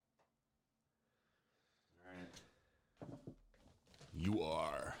You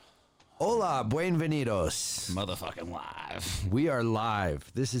are Hola, buenvenidos. motherfucking live. We are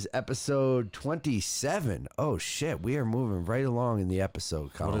live. This is episode 27. Oh, shit. We are moving right along in the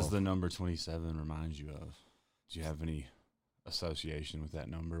episode column. What does the number 27 remind you of? Do you have any association with that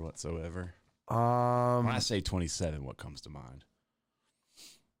number whatsoever? When I say 27, what comes to mind?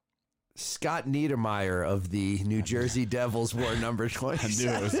 Scott Niedermeyer of the New Jersey Devils wore number 27.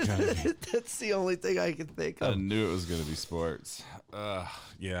 I knew it was going to be. That's the only thing I can think I of. knew it was going to be sports.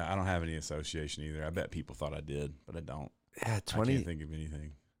 Yeah, I don't have any association either. I bet people thought I did, but I don't. Yeah, I can't think of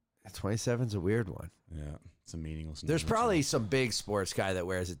anything. 27's a weird one. Yeah, it's a meaningless There's number. probably some big sports guy that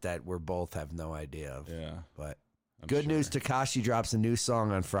wears it that we both have no idea of. Yeah. But I'm good sure. news, Tekashi drops a new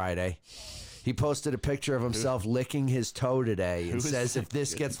song on Friday. He posted a picture of himself licking his toe today and says, if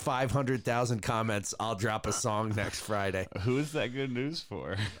this gets 500,000 comments, I'll drop a song next Friday. Who is that good news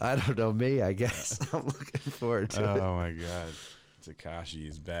for? I don't know, me, I guess. I'm looking forward to it. Oh my God. Tekashi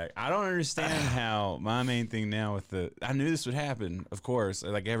is back. I don't understand how my main thing now with I knew this would happen, of course.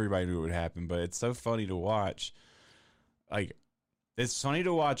 Like everybody knew it would happen, but it's so funny to watch. Like, it's funny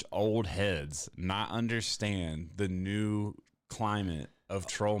to watch old heads not understand the new climate of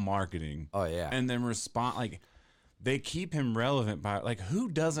troll marketing. Oh, yeah. And then respond like they keep him relevant by like who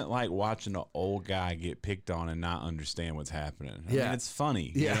doesn't like watching an old guy get picked on and not understand what's happening? I mean, it's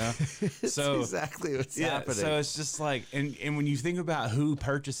funny. Yeah. You know? It's So exactly what's happening. So it's just like and when you think about who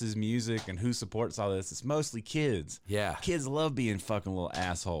purchases music and who supports all this, it's mostly kids. Yeah. Kids love being fucking little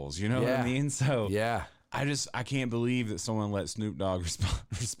assholes. You know what Yeah. I mean? So Yeah. I can't believe that someone let Snoop Dogg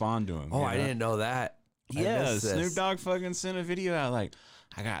respond to him. Oh, you I know? didn't know that. I Yeah, missed this. Snoop Dogg fucking sent a video out like,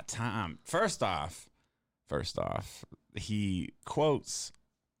 I got time. First off, he quotes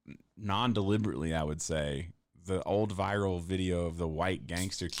non-deliberately, I would say, the old viral video of the white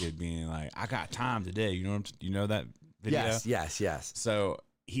gangster kid being like, I got time today. You know that video? Yes. So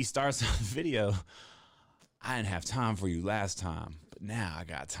he starts on the video, I didn't have time for you last time, but now I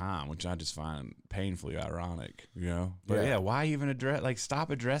got time, which I just find painfully ironic, you know? But yeah, why even stop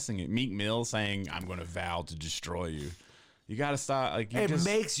addressing it? Meek Mill saying, I'm going to vow to destroy you. You got to stop. Like, It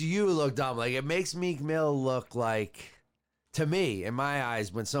makes you look dumb. Like, it makes Meek Mill look like, to me, in my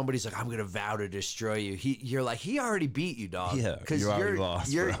eyes, when somebody's like, I'm going to vow to destroy you, you're like, he already beat you, dog. Yeah, because you already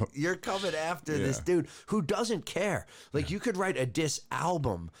lost, bro. You're coming after this dude who doesn't care. Like, you could write a diss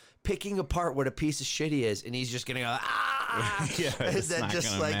album picking apart what a piece of shit he is, and he's just going to go, ah! Yeah, it's and not going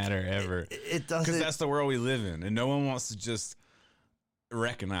to matter ever. It doesn't. Because that's the world we live in, and no one wants to just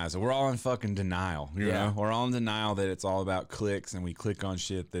recognize it. We're all in fucking denial, you know? We're all in denial that it's all about clicks, and we click on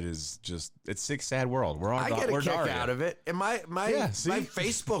shit that is just, it's sick, sad world. We're all I get a kick Daria. out of it. And my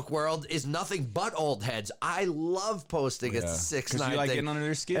Facebook world is nothing but old heads. I love posting a 6ix9ine you like thing getting under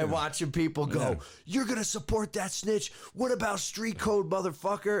their skin. and watching people go, you're going to support that snitch? What about street code,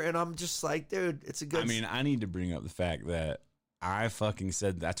 motherfucker? And I'm just like, dude, it's a good... I mean, I need to bring up the fact that I fucking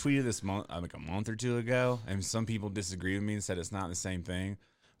said, I tweeted this like a month or two ago, and some people disagreed with me and said it's not the same thing,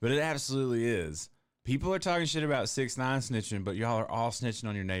 but it absolutely is. People are talking shit about 6ix9ine snitching, but y'all are all snitching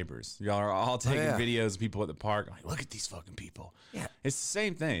on your neighbors. Y'all are all taking videos of people at the park. Like, look at these fucking people. Yeah. It's the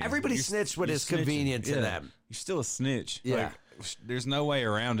same thing. Everybody snitched when it's convenient to them. You're still a snitch. Yeah. Like, there's no way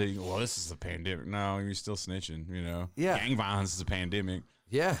around it. Well, this is a pandemic. No, you're still snitching, you know? Yeah. Gang violence is a pandemic.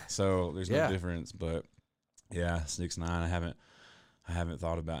 Yeah. So there's no difference, but yeah, 6ix9ine, I haven't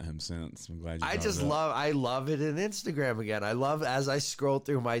thought about him since. I'm glad you I love it in Instagram again. I love as I scroll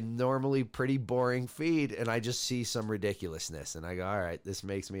through my normally pretty boring feed and I just see some ridiculousness and I go, all right, this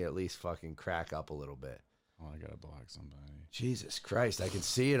makes me at least fucking crack up a little bit. Oh, I gotta block somebody. Jesus Christ, I can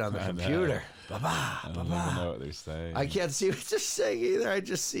see it on the computer. I don't even know what they're saying. I can't see what you're saying either. I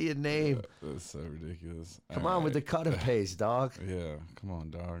just see a name. That's so ridiculous. Come on with the cut and paste, dog. Yeah, come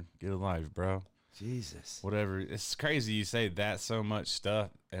on, dog. Get a life, bro. Jesus. Whatever. It's crazy you say that so much stuff,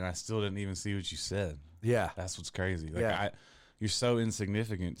 and I still didn't even see what you said. Yeah. That's what's crazy. Like you're so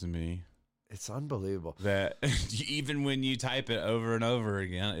insignificant to me. It's unbelievable. That even when you type it over and over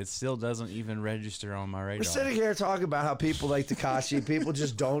again, it still doesn't even register on my radar. We're sitting here talking about how people like Tekashi, people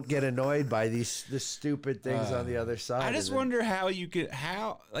just don't get annoyed by the stupid things on the other side. I just wonder how you could,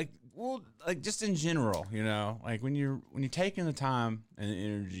 just in general, you know, like when you're taking the time and the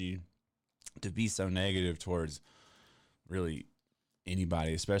energy to be so negative towards really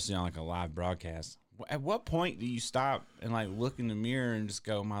anybody, especially on like a live broadcast. At what point do you stop and like look in the mirror and just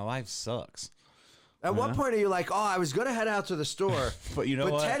go, my life sucks? At what point are you like, oh, I was going to head out to the store, but you know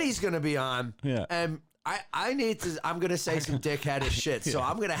what? Teddy's going to be on, Yeah. and I need to. I'm gonna say some dickheadish shit. So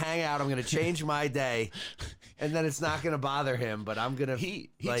I'm gonna hang out. I'm gonna change my day, and then it's not gonna bother him. But I'm gonna.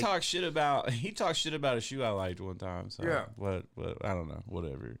 He talked shit about a shoe I liked one time. So Yeah. What I don't know.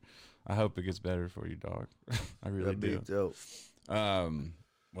 Whatever. I hope it gets better for you, dog. I really do. Me too.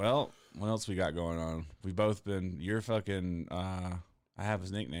 Well, what else we got going on? We've both been. You're fucking. I have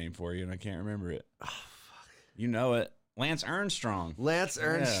his nickname for you, and I can't remember it. Oh fuck. You know it. Lance Armstrong. Lance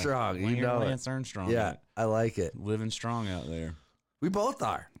Armstrong. You know Lance Armstrong. Yeah, I like it. Living strong out there. We both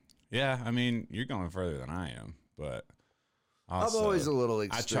are. Yeah, I mean, you're going further than I am, but I'm always a little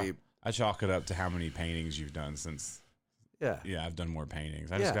extreme. I chalk it up to how many paintings you've done since. Yeah. Yeah, I've done more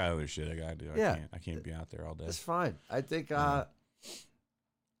paintings. I just got other shit I gotta do. I can't be out there all day. It's fine. I think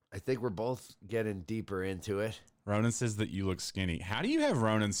we're both getting deeper into it. Ronan says that you look skinny. How do you have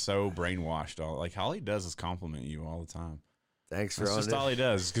Ronan so brainwashed? All he does is compliment you all the time. Thanks, That's Ronan. just all he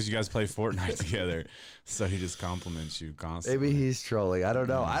does because you guys play Fortnite together. So he just compliments you constantly. Maybe he's trolling. I don't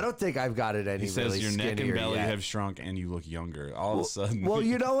know. I don't think I've got it any. He says really your neck and belly yet. have shrunk and you look younger. All of a sudden. Well,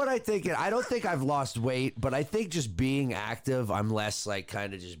 you know what I think? I don't think I've lost weight, but I think just being active, I'm less like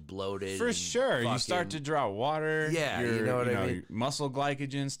kind of just bloated. For sure. You start to draw water. Yeah, you know what I mean? Your muscle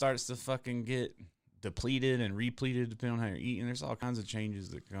glycogen starts to fucking get depleted and repleted depending on how you're eating. There's all kinds of changes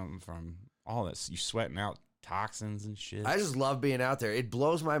that come from all this. You sweating out toxins and shit. I just love being out there. It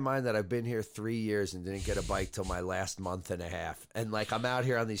blows my mind that I've been here 3 years and didn't get a bike till my last month and a half. And like I'm out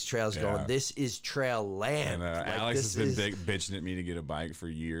here on these trails going, this is trail land. And, like, Alex has been bitching at me to get a bike for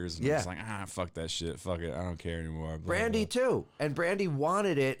years. And I'm just like, fuck that shit. Fuck it. I don't care anymore. Brandy too. And Brandy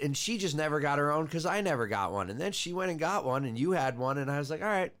wanted it and she just never got her own because I never got one. And then she went and got one and you had one and I was like, all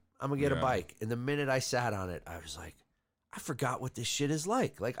right, I'm going to get a bike. And the minute I sat on it, I was like, I forgot what this shit is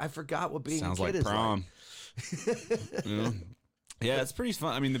like. Like I forgot what being a kid is prom. Yeah, it's pretty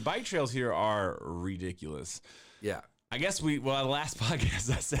fun. I mean, the bike trails here are ridiculous. Yeah. I guess the last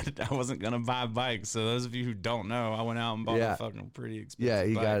podcast I said I wasn't going to buy a bike. So those of you who don't know, I went out and bought a fucking pretty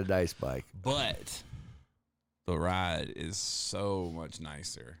expensive bike. Yeah, got a nice bike. But the ride is so much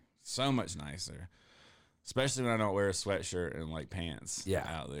nicer. So much nicer. Especially when I don't wear a sweatshirt and like pants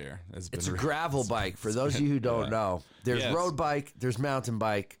out there. It's a gravel bike. For those of you who don't know, there's road bike, there's mountain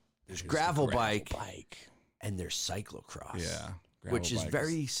bike, there's gravel bike, and there's cyclocross. Yeah. Which is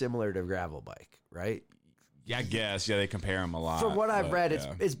very similar to gravel bike, right? Yeah, I guess. Yeah, they compare them a lot. From what I've read,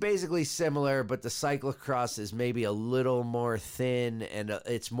 it's basically similar, but the cyclocross is maybe a little more thin, and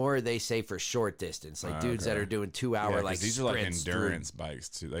it's more, they say, for short distance, like dudes that are doing 2 hour like these are like endurance bikes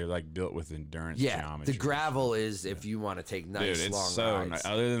too. They're like built with endurance geometry. The gravel is if you want to take nice long rides.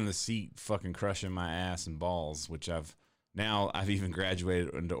 Other than the seat fucking crushing my ass and balls, which I've even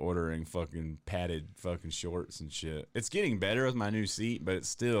graduated into ordering fucking padded fucking shorts and shit. It's getting better with my new seat, but it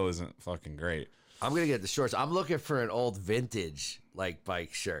still isn't fucking great. I'm gonna get the shorts. I'm looking for an old vintage like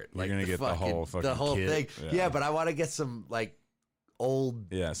bike shirt. You're gonna get the whole thing. Yeah, but I want to get some like old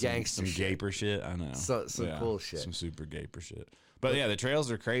gangster some gaper shit. I know. Some cool shit. Some super gaper shit. But yeah, the trails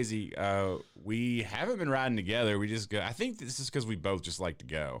are crazy. We haven't been riding together. We just go. I think this is because we both just like to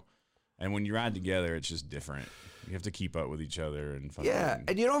go, and when you ride together, it's just different. You have to keep up with each other and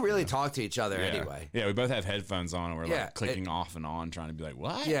and you don't really talk to each other anyway. Yeah, we both have headphones on and we're like clicking off and on, trying to be like,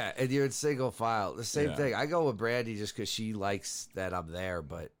 what? Yeah, and you're in single file. The same thing. I go with Brandy just because she likes that I'm there,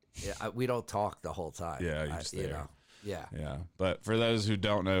 but we don't talk the whole time. Yeah, you're just there. You know? Yeah. Yeah. But for those who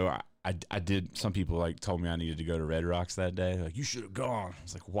don't know, I did. Some people like told me I needed to go to Red Rocks that day. Like, you should have gone. I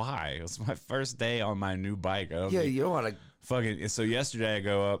was like, why? It was my first day on my new bike. You don't want to fucking. So yesterday I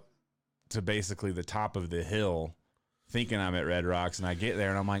go up to basically the top of the hill thinking I'm at Red Rocks, and I get there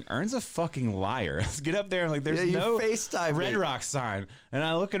and I'm like, Ern's a fucking liar. Let's get up there and like there's no FaceTime Red Rocks sign. And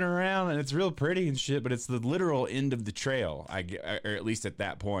I'm looking around and it's real pretty and shit, but it's the literal end of the trail. Or at least at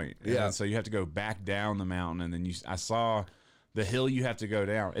that point. And so you have to go back down the mountain, and then I saw the hill you have to go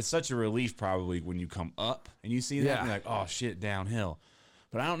down. It's such a relief probably when you come up and you see that and you're like, oh shit, downhill.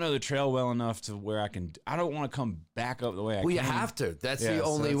 But I don't know the trail well enough to where I don't want to come back up the way I can. Well, you have to. That's the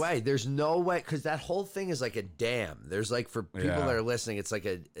only way. There's no way, because that whole thing is like a dam. There's like, for people that are listening, it's like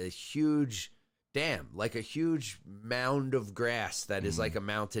a huge dam, like a huge mound of grass that is like a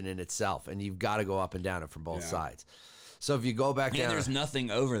mountain in itself. And you've got to go up and down it from both sides. So if you go back down. And there's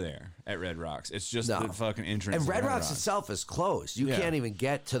nothing over there at Red Rocks. It's just the fucking entrance. And Red Rocks itself is closed. You can't even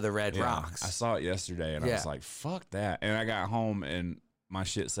get to the Red Rocks. I saw it yesterday and I was like, fuck that. And I got home and my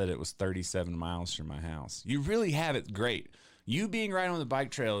shit said it was 37 miles from my house. You really have it great. You being right on the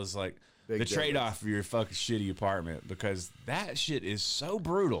bike trail is like the trade-off for your fucking shitty apartment, because that shit is so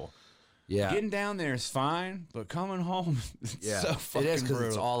brutal. Yeah. Getting down there is fine, but coming home, it's so fucking it is because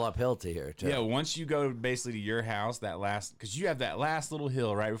it's brutal. all uphill to here too. Yeah, once you go basically to your house, because you have that last little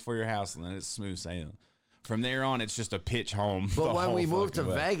hill right before your house, and then it's smooth sailing. From there on, it's just a pitch home. But when we moved to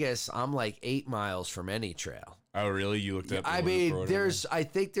Vegas, I'm like 8 miles from any trail. Oh, really? You looked up? I mean, I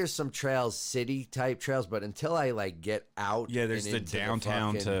think there's some trails, city type trails, but until I like get out, there's the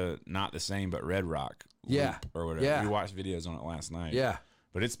downtown to not the same, but Red Rock, yeah, or whatever. Yeah. We watched videos on it last night. Yeah,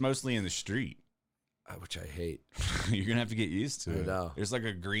 but it's mostly in the street, which I hate. You're gonna have to get used to it. I know. There's like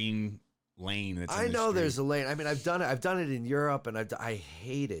a green lane. That's I know there's a lane. I mean, I've done it in Europe, and I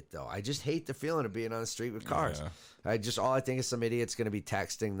hate it though. I just hate the feeling of being on the street with cars. Yeah. All I think is some idiot's gonna be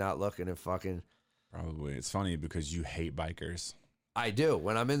texting, not looking, and fucking. Probably. It's funny because you hate bikers. I do.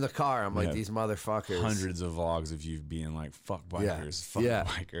 When I'm in the car, I'm like, these motherfuckers. Hundreds of vlogs of you being like, fuck bikers, fuck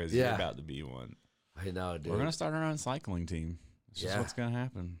bikers. You're about to be one. I know, dude. We're going to start our own cycling team. It's just what's going to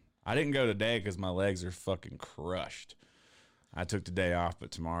happen. I didn't go today because my legs are fucking crushed. I took the day off,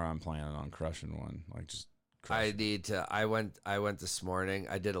 but tomorrow I'm planning on crushing one. Like, just I need to. I went this morning.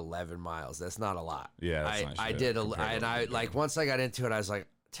 I did 11 miles. That's not a lot. Yeah, that's not I did, and I like once I got into it, I was like,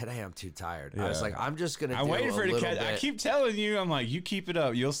 today I'm too tired. I was like, I'm just gonna. I'm waiting for it to catch. I keep telling you, I'm like, you keep it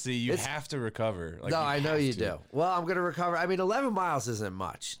up. You'll see. You have to recover. Like, no, I know you do. Well, I'm gonna recover. I mean, 11 miles isn't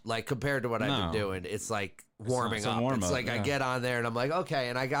much. Like compared to what I've been doing, it's like warming up. It's like I get on there and I'm like, okay,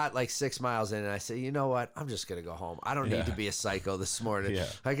 and I got like 6 miles in, and I say, you know what? I'm just gonna go home. I don't need to be a psycho this morning.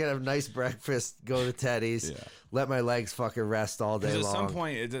 I can have a nice breakfast, go to Teddy's, let my legs fucking rest all day long. At some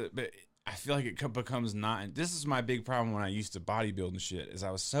point, I feel like it becomes not. This is my big problem when I used to bodybuild and shit. Is I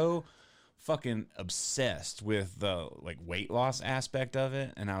was so fucking obsessed with the like weight loss aspect of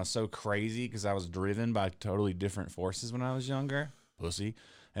it, and I was so crazy because I was driven by totally different forces when I was younger. Pussy.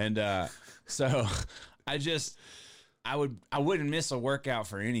 And so I wouldn't miss a workout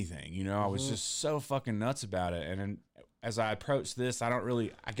for anything, you know. I was just so fucking nuts about it. And then as I approach this, I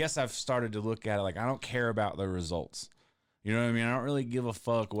guess I've started to look at it like I don't care about the results. You know what I mean? I don't really give a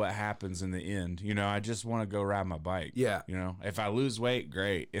fuck what happens in the end. You know, I just want to go ride my bike. Yeah. You know, if I lose weight,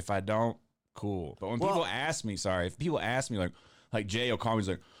 great. If I don't, cool. But when people ask me, like Jay will call me, he's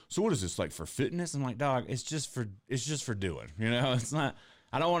like, so what is this, like for fitness? I'm like, dog, it's just for doing. You know, it's not.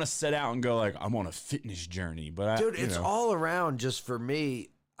 I don't want to set out and go like I'm on a fitness journey, but dude, it's all around just for me.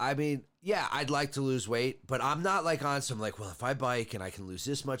 I mean, yeah, I'd like to lose weight, but I'm not like on some like, well, if I bike and I can lose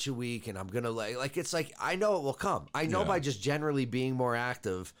this much a week and I'm going to like, it's like, I know it will come. I know by just generally being more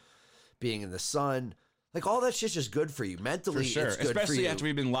active, being in the sun, like all that shit's just good for you. Mentally, for sure. It's good especially for you. After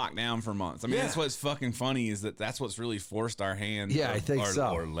we've been locked down for months. I mean, that's what's fucking funny is that's what's really forced our hands I think so.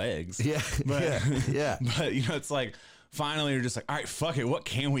 or legs. Yeah. But, But, you know, it's like, finally you're just like, all right, fuck it. What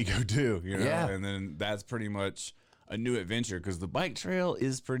can we go do? You know? Yeah. And then that's pretty much a new adventure because the bike trail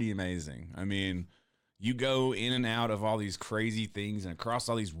is pretty amazing. I mean, you go in and out of all these crazy things and across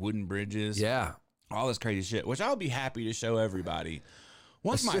all these wooden bridges. Yeah. All this crazy shit, which I'll be happy to show everybody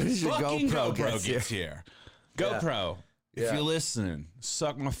once my fucking GoPro gets here. GoPro, if you're listening,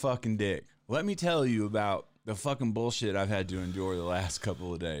 suck my fucking dick. Let me tell you about the fucking bullshit I've had to endure the last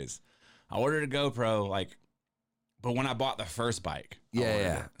couple of days. I ordered a GoPro, but when I bought the first bike,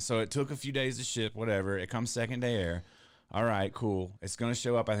 so it took a few days to ship, whatever. It comes second day air. All right, cool. It's going to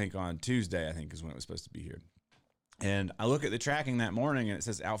show up, I think, on Tuesday, I think is when it was supposed to be here. And I look at the tracking that morning, and it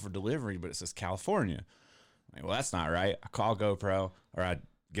says out for delivery, but it says California. I'm like, well, that's not right. I call GoPro, or I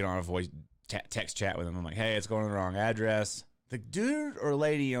get on a voice text chat with them. I'm like, hey, it's going to the wrong address. The dude or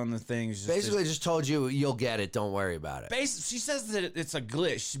lady on the thing just told you you'll get it. Don't worry about it. She says that it's a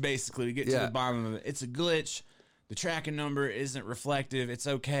glitch, basically, to get to the bottom of it. It's a glitch. The tracking number isn't reflective. It's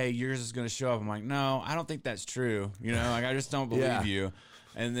okay. Yours is going to show up. I'm like, no, I don't think that's true. You know, like I just don't believe you.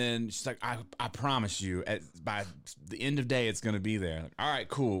 And then she's like, I promise you, by the end of day, it's going to be there. Like, all right,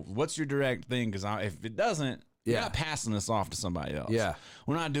 cool. What's your direct thing? Because if it doesn't, you're not passing this off to somebody else. Yeah.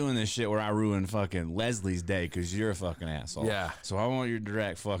 We're not doing this shit where I ruin fucking Leslie's day because you're a fucking asshole. Yeah. So I want your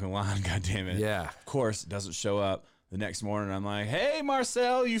direct fucking line, goddammit. Yeah. Of course, it doesn't show up. The next morning, I'm like, hey,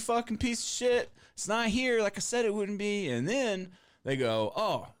 Marcel, you fucking piece of shit. It's not here like I said it wouldn't be. And then they go,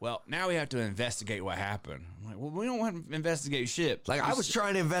 oh, well, now we have to investigate what happened. I'm like, well, we don't want to investigate shit. Like, I was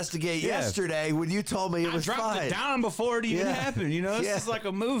trying to investigate yesterday when you told me it was fine. I dropped it down before it even happened. You know, this is like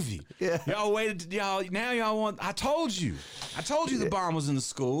a movie. Yeah. Y'all waited. Now y'all want. I told you the bomb was in the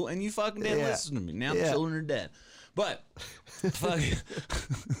school, and you fucking didn't listen to me. Now the children are dead. But,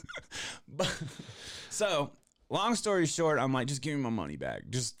 so. Long story short, I'm like, just give me my money back.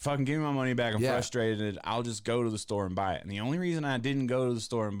 Just fucking give me my money back. I'm frustrated. I'll just go to the store and buy it. And the only reason I didn't go to the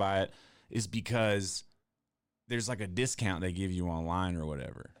store and buy it is because there's like a discount they give you online or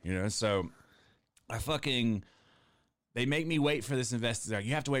whatever, you know? So they make me wait for this investigation.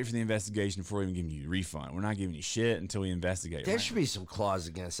 You have to wait for the investigation before we even give you a refund. We're not giving you shit until we investigate. There should be some clause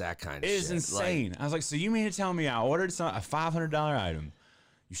against that kind of shit. It is insane. I was like, so you mean to tell me I ordered a $500 item?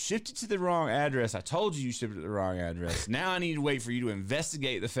 You shipped it to the wrong address. I told you shipped it to the wrong address. Now I need to wait for you to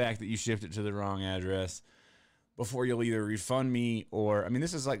investigate the fact that you shipped it to the wrong address before you'll either refund me or, I mean,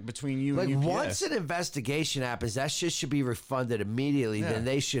 this is like between you and UPS. Once an investigation happens, that shit should be refunded immediately. Yeah. Then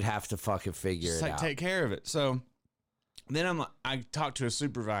they should have to fucking figure it out. Take care of it. So then I talked to a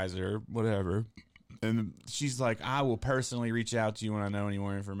supervisor, whatever, and she's like, I will personally reach out to you when I know any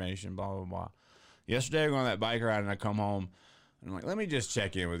more information, blah, blah, blah. Yesterday, I went on that bike ride, and I come home, and I'm like, let me just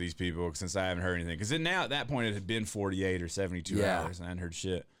check in with these people since I haven't heard anything. Because then now, at that point, it had been 48 or 72 hours, and I hadn't heard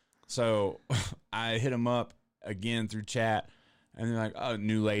shit. So I hit them up again through chat, and they're like, oh,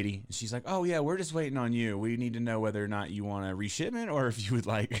 new lady. And she's like, oh, yeah, we're just waiting on you. We need to know whether or not you want a reshipment or if you would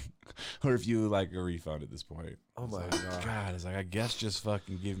like a refund at this point. Oh, my God. It's like, I guess just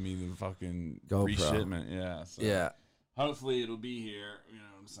fucking give me the fucking GoPro. Reshipment. Yeah. So yeah. Hopefully it'll be here. You know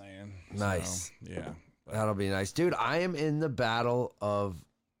what I'm saying? Nice. So, yeah. But that'll be nice. Dude, I am in the battle of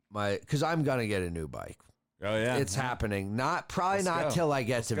because I'm going to get a new bike. Oh yeah, it's happening. Not till I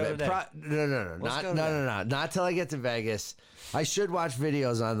get to Vegas. Not till I get to Vegas. I should watch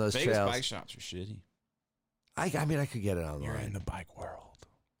videos on those Vegas trails. Bike shops are shitty. I mean, I could get it online. You're in the bike world.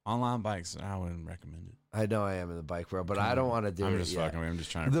 Online bikes, I wouldn't recommend it. I know I am in the bike world, but I don't want to do it. I'm just fucking. I'm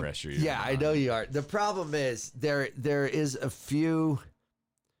just trying to pressure you. Yeah, I know you are. The problem is there is a few.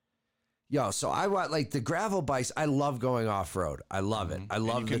 So I want like the gravel bikes. I love going off road. I love it. I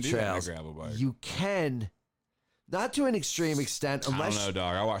love the trails. Gravel bike. You can. Not to an extreme extent, unless... I don't know,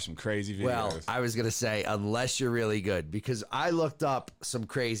 dog. I watched some crazy videos. Well, I was going to say, unless you're really good, because I looked up some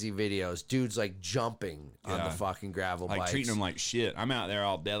crazy videos. Dudes, like, jumping on the fucking gravel bikes. Like, treating them like shit. I'm out there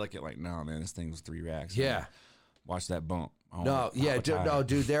all delicate, like, no, man, this thing was 3 racks. Yeah. Watch that bump.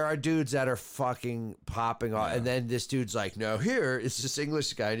 Dude, there are dudes that are fucking popping off. Yeah. And then this dude's like, no, here, it's this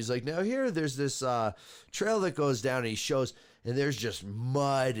English guy. And he's like, no, here, there's this trail that goes down, and he shows, and there's just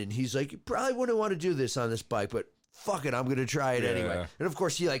mud. And he's like, you probably wouldn't want to do this on this bike, but fuck it, I'm going to try it anyway. And of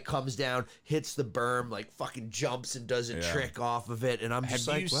course, he like comes down, hits the berm, like fucking jumps and does a trick off of it. And I'm just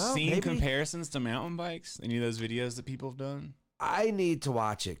like, well, have you seen comparisons to mountain bikes? Any of those videos that people have done? I need to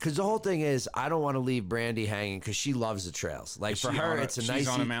watch it because the whole thing is I don't want to leave Brandy hanging because she loves the trails. Like for her, it's a nice. She's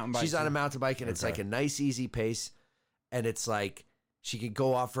on a mountain bike. She's on a mountain bike, and it's like a nice, easy pace, and it's like she can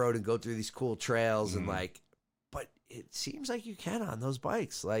go off road and go through these cool trails and like. But it seems like you can on those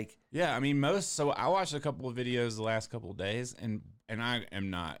bikes, like. Yeah, I mean So I watched a couple of videos the last couple of days, and I am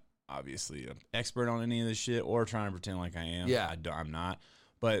not obviously an expert on any of this shit or trying to pretend like I am. Yeah, I'm not.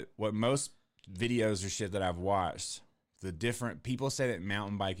 But what most videos or shit that I've watched. The different people say that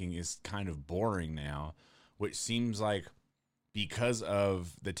mountain biking is kind of boring now, which seems like because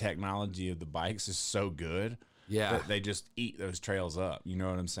of the technology of the bikes is so good. Yeah, that they just eat those trails up. You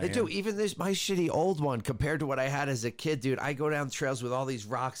know what I'm saying? They do. Even this my shitty old one compared to what I had as a kid, dude. I go down trails with all these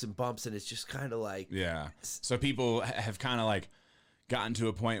rocks and bumps, and it's just kind of like So people have kind of like gotten to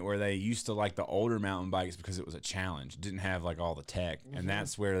a point where they used to like the older mountain bikes because it was a challenge. It didn't have like all the tech, and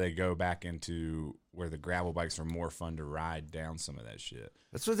that's where they go back into where the gravel bikes are more fun to ride down some of that shit.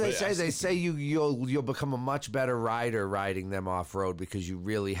 That's what they say. They say you'll become a much better rider riding them off road because you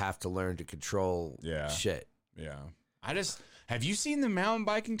really have to learn to control shit. Yeah. Have you seen the mountain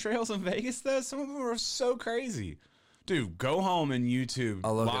biking trails in Vegas though? Some of them are so crazy. Dude, go home and YouTube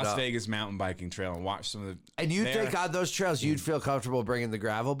Las Vegas mountain biking trail and watch some of the... And you think on those trails you'd feel comfortable bringing the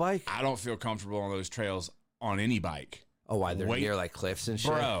gravel bike? I don't feel comfortable on those trails on any bike. Oh, why? They're near like cliffs and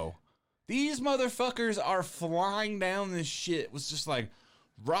shit? Bro, these motherfuckers are flying down this shit. It was just like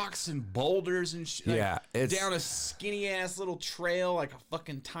rocks and boulders and shit. Yeah. It's down a skinny-ass little trail, like a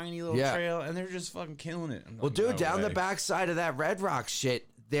fucking tiny little trail, and they're just fucking killing it. Well, dude, down the backside of that Red Rock shit,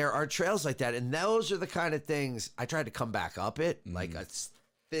 there are trails like that, and those are the kind of things I tried to come back up it, like a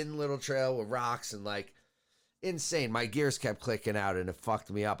thin little trail with rocks and like insane. My gears kept clicking out, and it fucked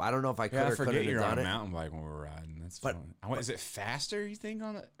me up. I don't know if I could or couldn't have done it. You're on a mountain bike when we're riding. That's fun. Is it faster, you think,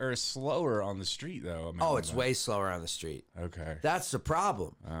 on it, or slower on the street though? Oh, it's way slower on the street. Okay, that's the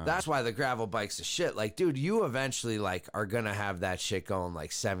problem. That's why the gravel bikes are shit. Like, dude, you eventually like are gonna have that shit going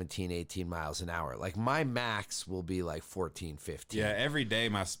like 17, 18 miles an hour. Like my max will be like 14, 15. Yeah, every day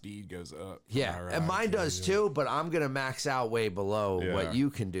my speed goes up. Yeah, and mine does too. But I'm gonna max out way below what you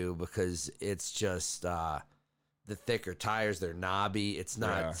can do because it's just the thicker tires. They're knobby. It's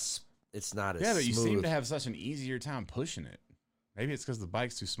not. It's not as but you smooth. seem to have such an easier time pushing it. Maybe it's because the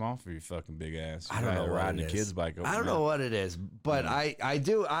bike's too small for you, fucking big ass. I don't know what riding it a is. kid's bike. I don't know what it is, but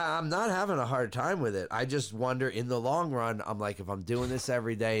I'm not having a hard time with it. I just wonder in the long run, I'm like, if I'm doing this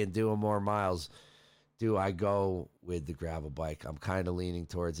every day and doing more miles, do I go with the gravel bike? I'm kind of leaning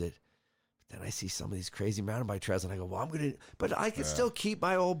towards it. But then I see some of these crazy mountain bike trails and I go, well, but I could still keep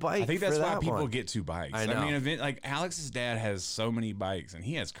my old bike. I think that's why people one. get two bikes. I know. I mean, like Alex's dad has so many bikes and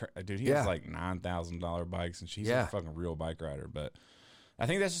he has like $9,000 bikes and she's a fucking real bike rider. But I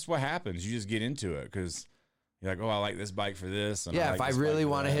think that's just what happens. You just get into it because you're like, oh, I like this bike for this. And if I really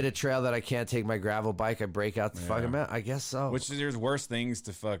want to hit a trail that I can't take my gravel bike, I break out the fucking mountain. I guess so. Which there's worse things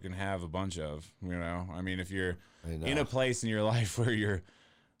to fucking have a bunch of, you know? I mean, if you're in a place in your life where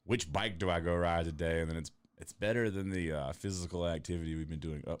which bike do I go ride today? And then it's better than the physical activity we've been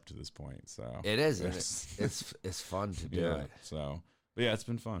doing up to this point. So it is. It's fun to do it. So. But yeah, it's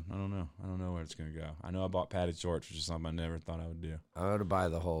been fun. I don't know where it's going to go. I know I bought padded shorts, which is something I never thought I would do. I'm going to buy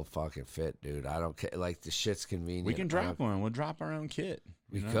the whole fucking fit, dude. I don't care. Like, the shit's convenient. We can drop one. We'll drop our own kit.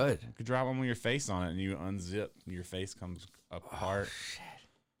 We could drop one with your face on it, and you unzip, and your face comes apart. Oh, shit.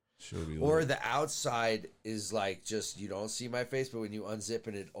 Or the outside is like just, you don't see my face, but when you unzip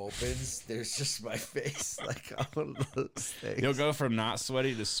and it opens, there's just my face. Like one of those things. You'll go from not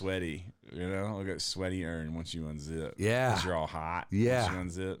sweaty to sweaty. You know, you'll get sweaty urn once you unzip. Yeah. Because you're all hot. Yeah.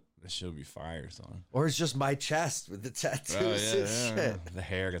 Once you unzip, that shit'll be fire, son. Or it's just my chest with the tattoos and shit. The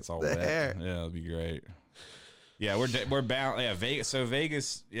hair gets all wet. Yeah, it'll be great. Yeah, we're bound. Yeah, Vegas. So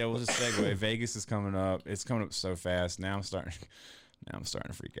Vegas. Yeah, we'll just segue. Vegas is coming up. It's coming up so fast. Now I'm starting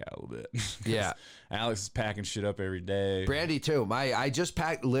to freak out a little bit. Yeah, Alex is packing shit up every day. Brandy too. I just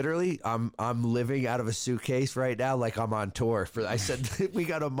packed. Literally, I'm living out of a suitcase right now. Like I'm on tour. I said we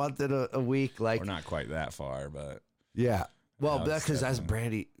got a month and a week. Like we're not quite that far, but yeah. Well, that's because as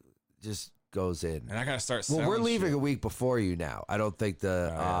Brandy just goes in, and I gotta start. Well, we're leaving a week before you now. I don't think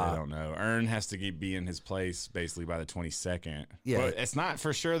I don't know. Ern has to be in his place basically by the 22nd. Yeah, but it's not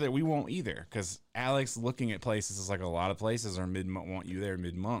for sure that we won't either. Because Alex looking at places is like a lot of places are want you there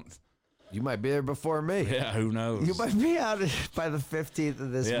mid-month. You might be there before me. Yeah, who knows? You might be out by the 15th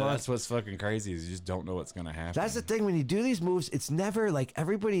of this month. Yeah, that's what's fucking crazy is you just don't know what's going to happen. That's the thing. When you do these moves, it's never like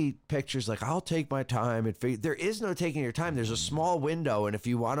everybody pictures like, I'll take my time. And there is no taking your time. There's a small window. And if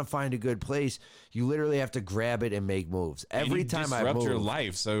you want to find a good place, you literally have to grab it and make moves. Every time I move. Disrupt your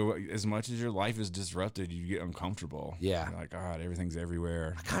life. So as much as your life is disrupted, you get uncomfortable. Yeah. You're like, God, everything's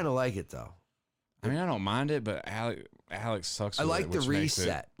everywhere. I kind of like it though. I mean, I don't mind it, but Alex sucks with I like the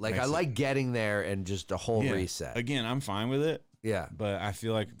reset. I like getting there and just a whole reset. Again, I'm fine with it. Yeah. But I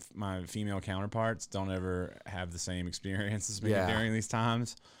feel like my female counterparts don't ever have the same experience as me during these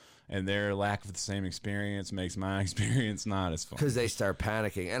times. And their lack of the same experience makes my experience not as fun. Because they start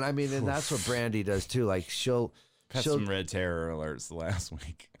panicking. And I mean, and that's what Brandy does too. Like she'll some red terror alerts the last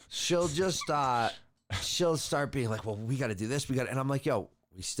week. She'll just she'll start being like, well, we got to do this. And I'm like, yo,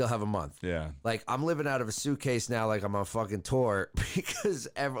 we still have a month. Yeah. Like, I'm living out of a suitcase now like I'm on fucking tour because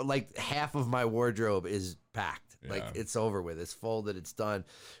half of my wardrobe is packed. Yeah. Like, it's over with. It's folded. It's done.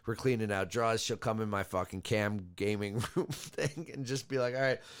 We're cleaning out drawers. She'll come in my fucking cam gaming room thing and just be like, all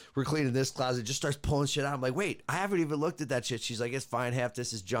right, we're cleaning this closet. Just starts pulling shit out. I'm like, wait, I haven't even looked at that shit. She's like, it's fine. Half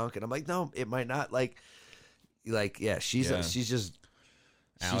this is junk. And I'm like, no, it might not. She's just...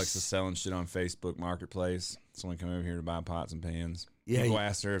 Alex is selling shit on Facebook Marketplace. Someone come over here to buy pots and pans. Yeah, People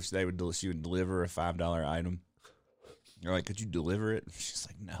asked her if she would deliver a $5 item. They're like, could you deliver it? She's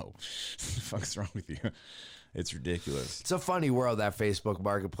like, no. What the fuck's wrong with you? It's ridiculous. It's a funny world, that Facebook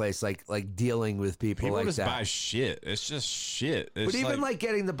Marketplace, like dealing with people like just that. Buy shit. It's just shit. It's but even like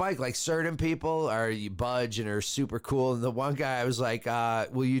getting the bike, like certain people you budge and are super cool. And the one guy, I was like,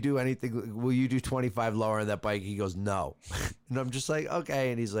 will you do anything? Will you do 25 lower on that bike? He goes, no. And I'm just like,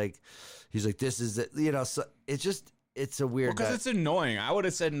 okay. And he's like, this is it. You know, so it's a weird. Because it's annoying. I would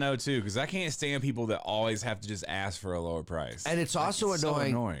have said no too, because I can't stand people that always have to just ask for a lower price. And it's also annoying. So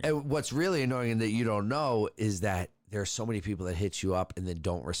annoying. And what's really annoying and that you don't know is that there are so many people that hit you up and then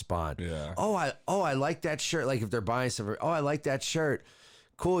don't respond. Yeah. I like that shirt. Like if they're buying something. Oh, I like that shirt.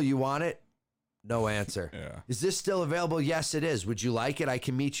 Cool. You want it? No answer. Yeah. Is this still available? Yes, it is. Would you like it? I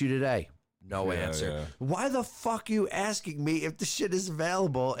can meet you today. No answer. Yeah. Why the fuck are you asking me if the shit is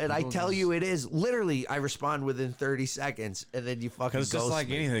available and I tell you it is? Literally, I respond within 30 seconds and then you fucking ghost me. It's just like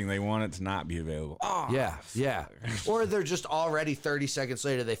anything. They want it to not be available. Oh, yeah. Or they're just already 30 seconds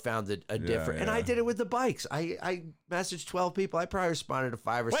later, they found a different. Yeah. And I did it with the bikes. I messaged 12 people. I probably responded to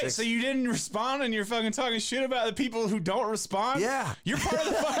 5 or 6. Wait, so you didn't respond and you're fucking talking shit about the people who don't respond? Yeah. You're part of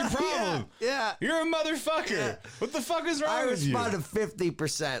the fucking problem. Yeah. You're a motherfucker. Yeah. What the fuck is wrong with you? I responded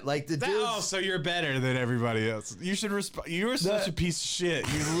 50%. Like the dude Oh, so you're better than everybody else. You should respond. You are such a piece of shit.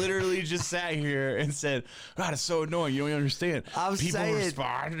 You literally just sat here and said, God, it's so annoying. You don't understand. People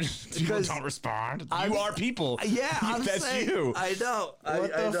respond. People don't respond. You are people. Yeah, That's saying, you. I know.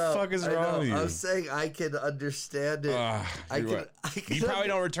 What the fuck is wrong with you? I'm saying I can understand it. You probably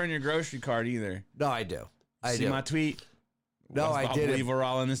don't return your grocery card either. No, I do. See my tweet? No, I didn't. I believe we're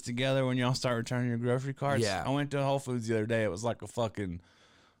all in this together when y'all start returning your grocery cards. Yeah. I went to Whole Foods the other day. It was like a fucking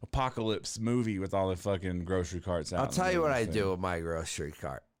apocalypse movie with all the fucking grocery carts out. I'll tell you what I do with my grocery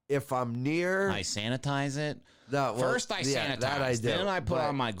cart. If I'm near... I sanitize it. No, First I sanitize. That I do. Then I put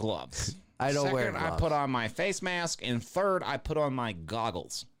on my gloves. I don't wear gloves. gloves. I put on my face mask. And third, I put on my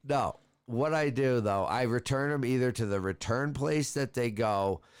goggles. No. What I do, though, I return them either to the return place that they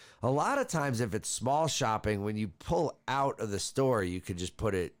go. A lot of times, if it's small shopping, when you pull out of the store, you could just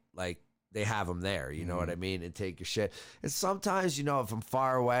put it like they have them there. You know what I mean? And take your shit. And sometimes, if I'm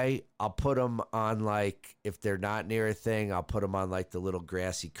far away, I'll put them on like, if they're not near a thing, I'll put them on like the little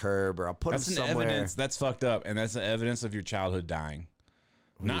grassy curb, or I'll put them somewhere. Evidence. That's fucked up. And that's the evidence of your childhood dying.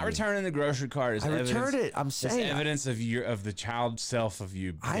 Not returning the grocery card is evidence. I returned it. I'm saying it's evidence of the child self of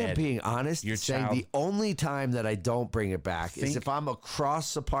you. I am being honest. You're saying the only time that I don't bring it back is if I'm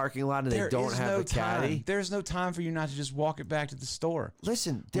across the parking lot and they don't have the caddy. There's no time for you not to just walk it back to the store.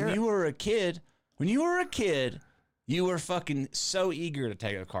 Listen, when you were a kid, you were fucking so eager to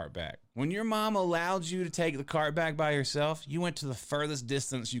take the cart back. When your mom allowed you to take the cart back by yourself, you went to the furthest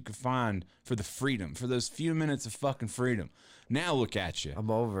distance you could find for the freedom, for those few minutes of fucking freedom. Now look at you. I'm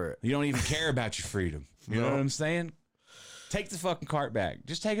over it. You don't even care about your freedom. You know what I'm saying? Take the fucking cart back.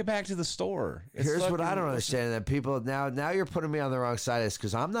 Just take it back to the store. Here's what I don't understand. That people now you're putting me on the wrong side of this,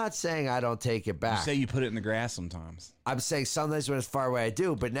 because I'm not saying I don't take it back. You say you put it in the grass sometimes. I'm saying sometimes when it's far away I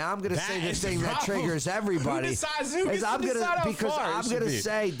do, but now I'm going to say the thing that triggers everybody. Who decides who gets to decide how far I'm going to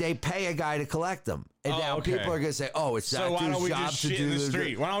say they pay a guy to collect them. And now people are going to say, oh, it's that dude's job to do the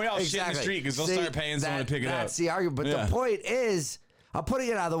street? Why don't we all shit in the street? Because they'll start paying someone to pick it up. That's the argument. But the point is, I'm putting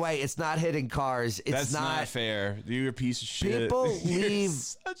it out of the way. It's not hitting cars. That's not fair. You're a piece of shit. People leave.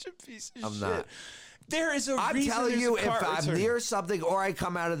 Such a piece of I'm shit. not. There is a I'm reason. telling you, if I'm near something or I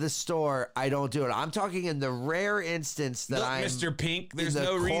come out of the store, I don't do it. I'm talking in the rare instance that I'm Mr. Pink. There's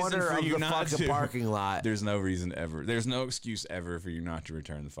no reason for you not to. Parking lot. There's no reason ever. There's no excuse ever for you not to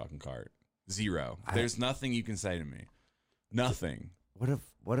return the fucking cart. Zero. There's nothing you can say to me. Nothing.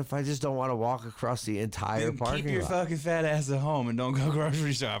 What if I just don't want to walk across the entire parking lot? Keep your fucking fat ass at home and don't go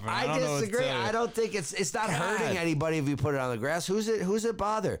grocery shopping. I disagree. I don't think it's not hurting anybody if you put it on the grass. Who's it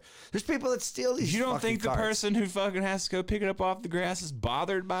bother? There's people that steal these. You don't think carts. The person who fucking has to go pick it up off the grass is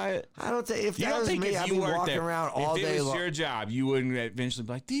bothered by it? I don't think if that was me, I'd be walking around all day long. If it was your job, you wouldn't eventually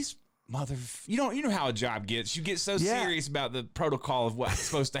be like, these you know how a job gets. You get so serious about the protocol of what's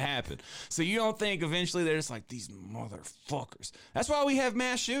supposed to happen. So you don't think eventually they're just like, these motherfuckers. That's why we have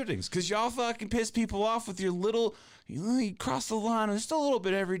mass shootings, because y'all fucking piss people off with your little, you cross the line just a little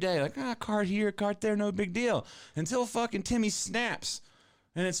bit every day. Like, cart here, cart there, no big deal. Until fucking Timmy snaps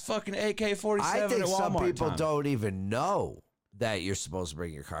and it's fucking AK-47 I think at Walmart some people time. Don't even know that you're supposed to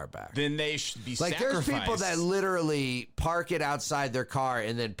bring your car back. Then they should be like sacrificed. There's people that literally park it outside their car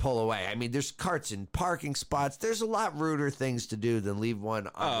and then pull away. I mean, there's carts in parking spots. There's a lot ruder things to do than leave one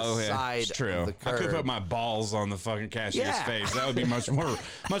on the side it's true. of the curb. I could put my balls on the fucking cashier's face. That would be much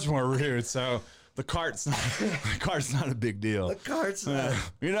more rude. So the cart's not a big deal. The cart's not.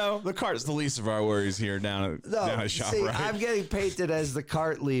 The cart's the least of our worries here down at ShopRite. I'm getting painted as the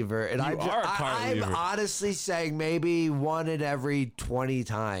cart lever, and I'm honestly saying maybe one in every 20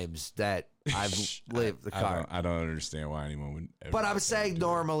 times that I've lived the cart. I don't understand why anyone would ever. But I'm saying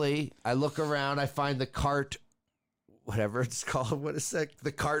normally, I look around, I find the cart, whatever it's called, what is that?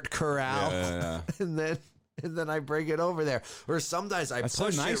 The cart corral, and then I bring it over there. Or sometimes I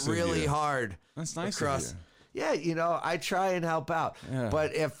push it really hard. That's nice across. Yeah, I try and help out. Yeah.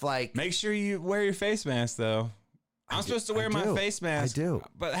 But if make sure you wear your face mask though. I'm supposed to wear my face mask. I do.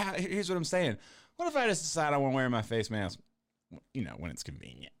 But here's what I'm saying. What if I just decide I want to wear my face mask? When it's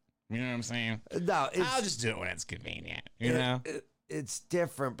convenient. You know what I'm saying? No, I'll just do it when it's convenient. It's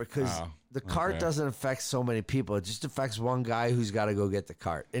different because the cart doesn't affect so many people. It just affects one guy who's got to go get the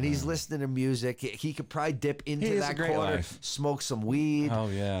cart. And he's listening to music. He could probably dip into that corner, smoke some weed. Oh,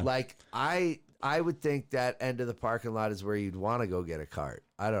 yeah. Like, I would think that end of the parking lot is where you'd want to go get a cart.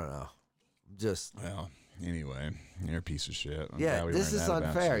 I don't know. Well, anyway, you're a piece of shit. This is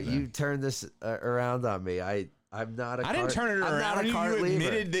unfair. You turned this around on me. I'm not a I didn't turn it around. You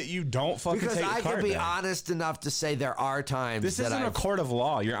admitted that you don't fucking because take I the cart can be then. honest enough to say there are times This isn't a court of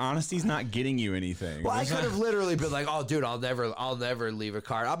law. Your honesty's not getting you anything. Well, I could have literally been like, "Oh, dude, I'll never leave a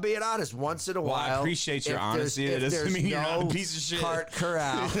cart." I'm being honest. Once in a while, I appreciate your honesty. It doesn't mean you're not a piece of shit. Cart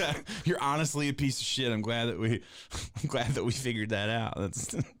corral. You're honestly a piece of shit. I'm glad that we figured that out.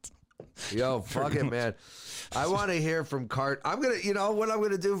 That's yo, fuck it, man. I want to hear from cart. I'm gonna, you know, what I'm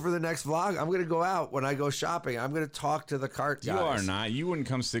gonna do for the next vlog. I'm gonna go out when I go shopping. I'm gonna talk to the cart guys. You are not. You wouldn't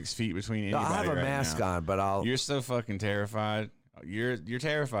come 6 feet between anybody. I have a right mask now. on, but I'll. You're so fucking terrified. You're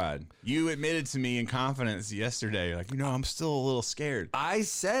terrified. You admitted to me in confidence yesterday, like, I'm still a little scared. I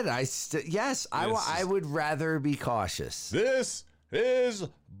said yes. I would rather be cautious. This is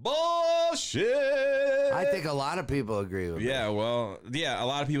bullshit. I think a lot of people agree with me. Yeah, well, a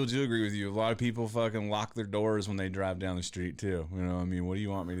lot of people do agree with you. A lot of people fucking lock their doors when they drive down the street too. You know what I mean? What do you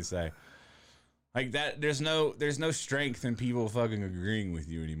want me to say? Like that, there's no strength in people fucking agreeing with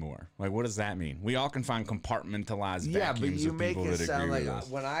you anymore. Like, what does that mean? We all can find compartmentalized vacuums of people that agree with us.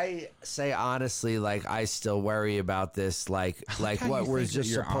 When I say honestly, like I still worry about this, like what we're just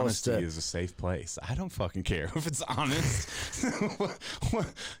your supposed to. Honesty is a safe place. I don't fucking care if it's honest.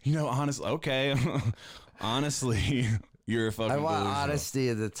 Honestly, okay. Honestly. You're a fucking I want delusional. honesty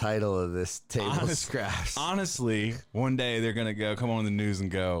in the title of this table scraps. Honestly, one day they're going to come on the news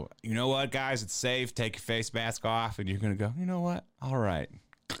and go, you know what, guys, it's safe. Take your face mask off. And you're going to go, you know what? All right.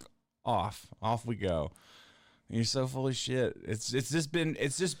 Off we go. And you're so full of shit. It's just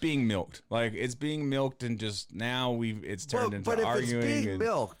being milked. Like it's being milked and just now it's turned into arguing. But if it's being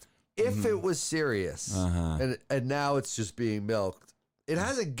milked, if it was serious and now it's just being milked, it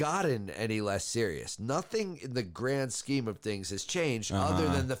hasn't gotten any less serious. Nothing in the grand scheme of things has changed other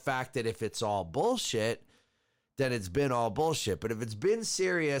than the fact that if it's all bullshit, then it's been all bullshit. But if it's been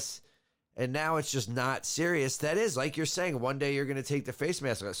serious and now it's just not serious, that is, like you're saying, one day you're going to take the face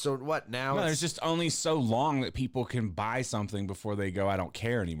mask off. So what now? No, there's just only so long that people can buy something before they go, I don't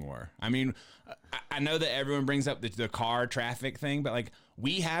care anymore. I mean, I know that everyone brings up the car traffic thing, but like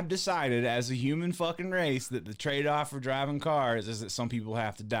we have decided as a human fucking race that the trade-off for driving cars is that some people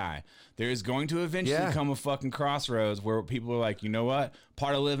have to die. There is going to eventually come a fucking crossroads where people are like, you know what?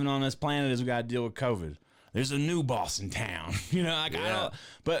 Part of living on this planet is we got to deal with COVID. There's a new boss in town. I don't,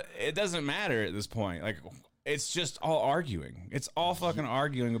 but it doesn't matter at this point. Like, it's just all arguing. It's all fucking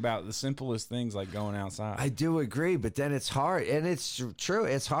arguing about the simplest things like going outside. I do agree, but then it's hard. And it's true.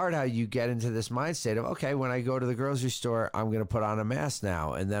 It's hard how you get into this mindset of, okay, when I go to the grocery store, I'm going to put on a mask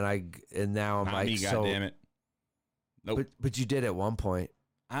now. And now I'm Not like, me, so. goddammit. Nope. But you did at one point.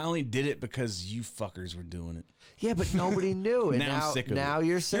 I only did it because you fuckers were doing it. Yeah, but nobody knew. And now I'm sick of now it.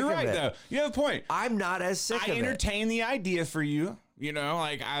 you're sick You're of right, it. though. You have a point. I'm not as sick of it. I entertained the idea for you.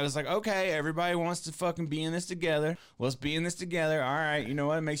 Like I was like, okay, everybody wants to fucking be in this together. Let's be in this together. All right, you know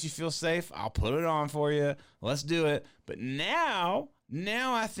what? It makes you feel safe. I'll put it on for you. Let's do it. But now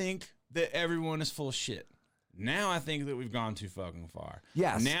I think that everyone is full of shit. Now I think that we've gone too fucking far.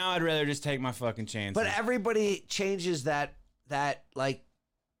 Yes. Now I'd rather just take my fucking chances. But everybody changes that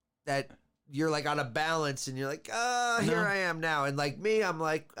you're like on a balance and you're like, here I am now. And like me, I'm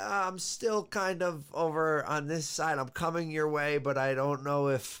like, I'm still kind of over on this side. I'm coming your way, but I don't know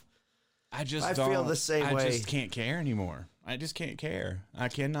if I feel the same way. I just can't care anymore. I just can't care. I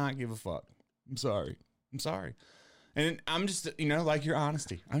cannot give a fuck. I'm sorry. And I'm just, like your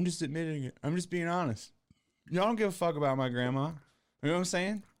honesty. I'm just admitting it. I'm just being honest. Y'all don't give a fuck about my grandma. You know what I'm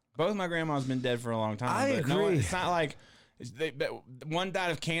saying? Both my grandmas been dead for a long time. I agree. No, it's not like one died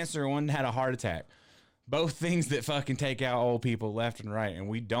of cancer, one had a heart attack. Both things that fucking take out old people left and right, and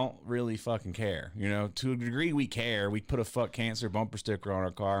we don't really fucking care. To a degree we care. We put a fuck cancer bumper sticker on our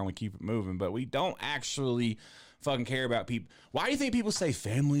car and we keep it moving, but we don't actually fucking care about people. Why do you think people say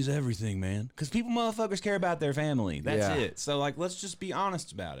family's everything, man? Because people motherfuckers care about their family. That's it. So like, let's just be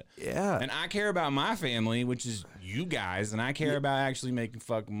honest about it. Yeah. And I care about my family, which is you guys, and I care about actually making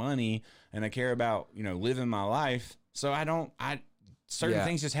fucking money, and I care about, living my life. So certain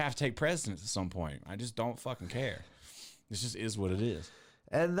things just have to take precedence at some point. I just don't fucking care. This just is what it is.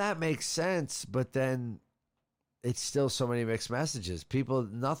 And that makes sense, but then it's still so many mixed messages.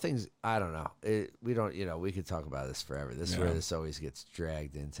 I don't know. We could talk about this forever. This is where this always gets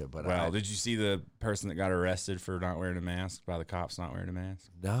dragged into. But did you see the person that got arrested for not wearing a mask by the cops not wearing a mask?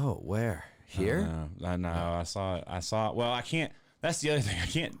 No, where? Here? I know. I saw it. Well, I can't. That's the other thing. I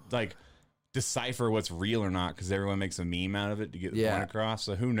can't decipher what's real or not because everyone makes a meme out of it to get the point across.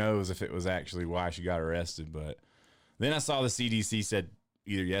 So who knows if it was actually why she got arrested. But then I saw the CDC said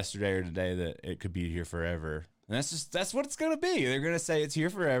either yesterday or today that it could be here forever. And that's what it's going to be. They're going to say it's here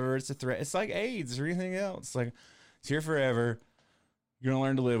forever. It's a threat. It's like AIDS or anything else. Like, it's here forever. You're going to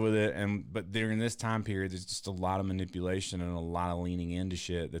learn to live with it. But during this time period, there's just a lot of manipulation and a lot of leaning into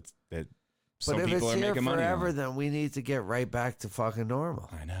shit that some people are making money on. But if it's here forever, then we need to get right back to fucking normal.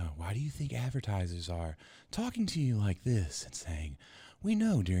 I know. Why do you think advertisers are talking to you like this and saying, we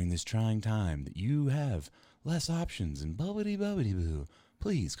know during this trying time that you have less options and bubbity-bubbity-boo.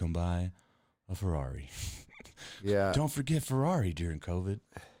 Please come buy a Ferrari. Yeah. Don't forget Ferrari during COVID.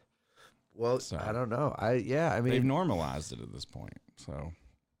 Well, so, I don't know. I mean, they've normalized it at this point. So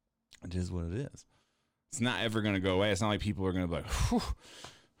it is what it is. It's not ever going to go away. It's not like people are going to be like, whew,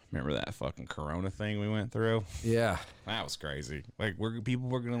 remember that fucking Corona thing we went through? Yeah. That was crazy. Like, people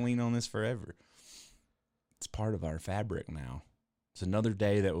were going to lean on this forever. It's part of our fabric now. It's another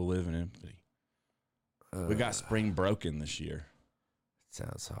day that will live in empathy. We got spring broken this year.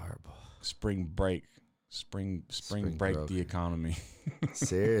 Sounds horrible. Spring break. Spring break broken. The economy.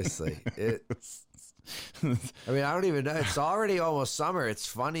 Seriously. I mean, I don't even know. It's already almost summer. It's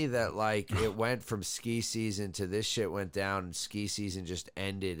funny that, like, it went from ski season to this shit went down and ski season just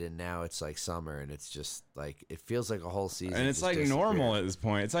ended and now it's like summer and it's just like, it feels like a whole season. And it's like normal at this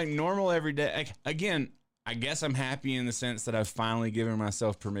point. It's like normal every day. Like, again, I guess I'm happy in the sense that I've finally given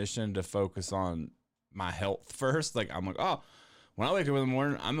myself permission to focus on my health first. Like, I'm like, oh, when I wake up in the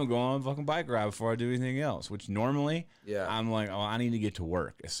morning, I'm going to go on a fucking bike ride before I do anything else, which normally I'm like, oh, I need to get to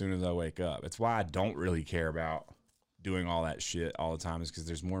work as soon as I wake up. It's why I don't really care about doing all that shit all the time, is because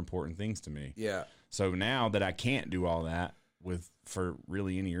there's more important things to me. Yeah. So now that I can't do all that for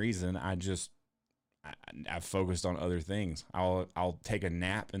really any reason, I've focused on other things. I'll take a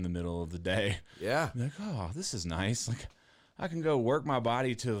nap in the middle of the day. Yeah. Like, oh, this is nice. Like, I can go work my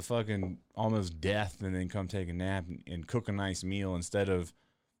body to the fucking almost death and then come take a nap and cook a nice meal instead of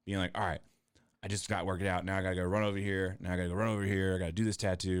being like, all right, I just got worked out. Now I got to go run over here. Now I got to go run over here. I got to do this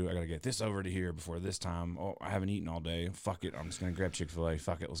tattoo. I got to get this over to here before this time. Oh, I haven't eaten all day. Fuck it. I'm just going to grab Chick-fil-A.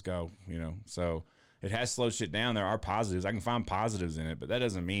 Fuck it. Let's go. You know, so it has slowed shit down. There are positives. I can find positives in it, but that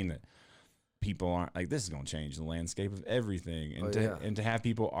doesn't mean that people aren't like, this is going to change the landscape of everything. And and to have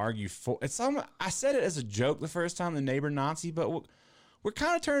people argue for it's I said it as a joke the first time, the neighbor Nazi, but we're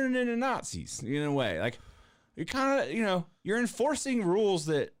kind of turning into Nazis in a way. Like, you're kind of, you know, you're enforcing rules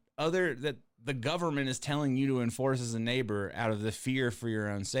that the government is telling you to enforce as a neighbor out of the fear for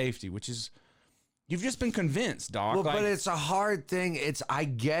your own safety, which is, you've just been convinced, dog. Well, but it's a hard thing. I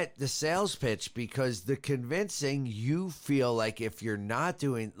get the sales pitch, because the convincing, you feel like if you're not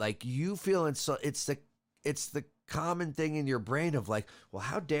doing, like, you feel it's the common thing in your brain of like, well,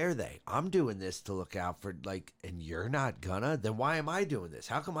 how dare they? I'm doing this to look out for, like, and you're not gonna, then why am I doing this?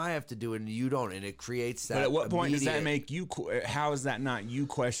 How come I have to do it and you don't? And it creates that. But at what point does that make you, how is that not you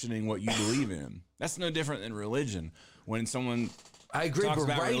questioning what you believe in? That's no different than religion. When someone, I agree, but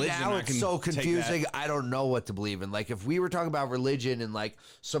right now it's so confusing. I don't know what to believe in. Like, if we were talking about religion and like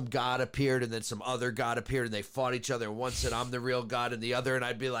some God appeared and then some other God appeared and they fought each other, and one said I'm the real God and the other, and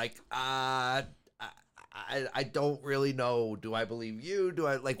I'd be like, I don't really know. Do I believe you? Do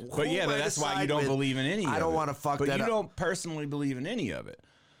I like? But yeah, but that's why you don't believe in any of it. I don't want to fuck that up. But you don't personally believe in any of it.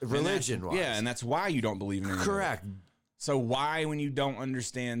 Religion-wise. Yeah, and that's why you don't believe in any of it. Correct. So why, when you don't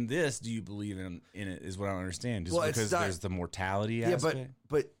understand this, do you believe in it, is what I don't understand. Just because there's the mortality aspect? Yeah,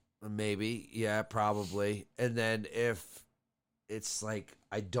 but maybe. Yeah, probably. And then if it's like,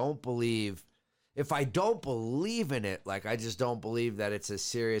 if I don't believe in it, like I just don't believe that it's as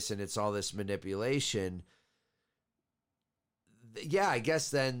serious and it's all this manipulation, yeah, I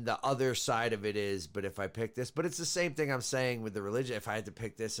guess then the other side of it is, but if I pick this, but it's the same thing I'm saying with the religion. If I had to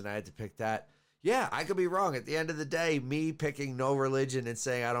pick this and I had to pick that, yeah, I could be wrong. At the end of the day, me picking no religion and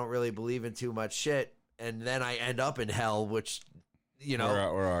saying I don't really believe in too much shit, and then I end up in hell, which, you know.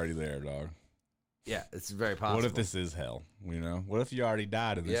 We're already there, dog. Yeah, it's very possible. What if this is hell, you know? What if you already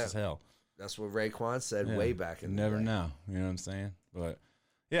died and this is hell? That's what Raekwon said way back in the day. Never know. You know what I'm saying? But,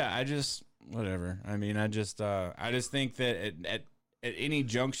 yeah, whatever. I mean, I just think that at any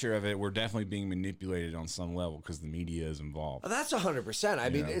juncture of it, we're definitely being manipulated on some level because the media is involved. That's 100%. I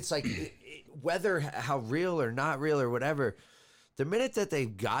mean, it's like whether how real or not real or whatever, the minute that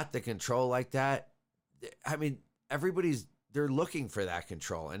they've got the control like that, I mean, they're looking for that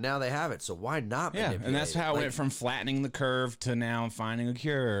control, and now they have it. So why not manipulate? Yeah, and that's how it went from flattening the curve to now finding a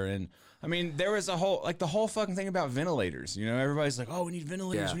cure. And I mean, there was the whole fucking thing about ventilators. You know, everybody's like, oh, we need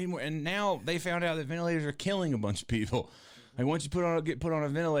ventilators, we need more. And now they found out that ventilators are killing a bunch of people. Like once you get put on a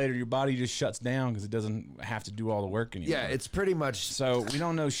ventilator, your body just shuts down because it doesn't have to do all the work anymore. Yeah, it's pretty much. So we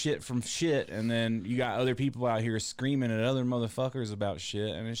don't know shit from shit, and then you got other people out here screaming at other motherfuckers about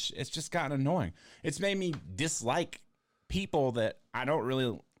shit, and it's just gotten annoying. It's made me dislike people that I don't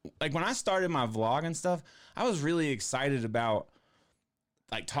really like. When I started my vlog and stuff, I was really excited about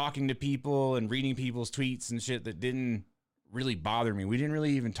like talking to people and reading people's tweets and shit that didn't really bother me. We didn't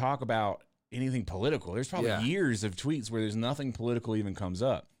really even talk about anything political. There's probably years of tweets where there's nothing political even comes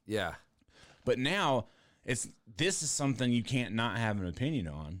up. Yeah. But now this is something you can't not have an opinion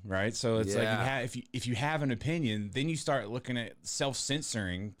on, right? So it's like if you have an opinion, then you start looking at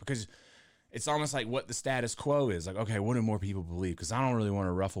self-censoring because it's almost like what the status quo is. Like, okay, what do more people believe? Because I don't really want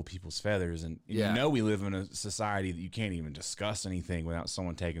to ruffle people's feathers. And you know we live in a society that you can't even discuss anything without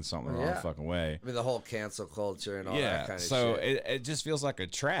someone taking something the wrong fucking way. I mean, the whole cancel culture and all that kind of shit. So it just feels like a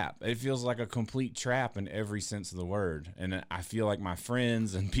trap. It feels like a complete trap in every sense of the word. And I feel like my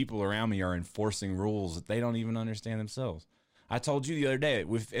friends and people around me are enforcing rules that they don't even understand themselves. I told you the other day,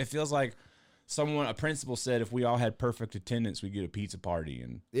 it feels like a principal said if we all had perfect attendance, we'd get a pizza party.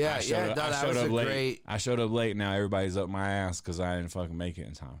 And I showed up late. I showed up late. Now everybody's up my ass because I didn't fucking make it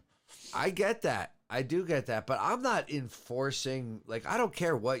in time. I get that. I do get that. But I'm not enforcing. Like, I don't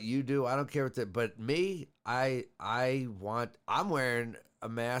care what you do. I don't care what but me, I'm wearing a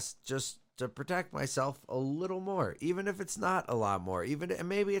mask just to protect myself a little more, even if it's not a lot more. And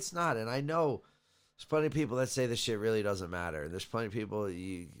maybe it's not. And I know there's plenty of people that say this shit really doesn't matter. And there's plenty of people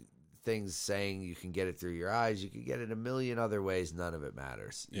things saying you can get it through your eyes. You can get it a million other ways. None of it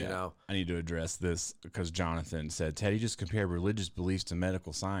matters. You know? I need to address this because Jonathan said, Teddy just compared religious beliefs to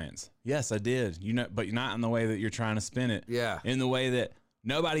medical science. Yes, I did. But not in the way that you're trying to spin it. Yeah. In the way that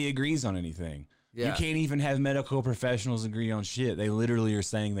nobody agrees on anything. Yeah. You can't even have medical professionals agree on shit. They literally are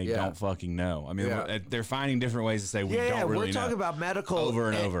saying they don't fucking know. I mean, they're finding different ways to say we don't really know. We're talking about medical over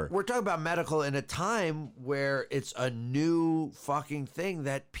and over. We're talking about medical in a time where it's a new fucking thing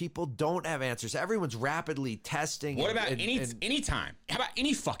that people don't have answers. Everyone's rapidly testing. What about any time? How about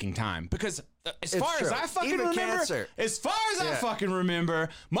any fucking time? Because as far as I fucking remember,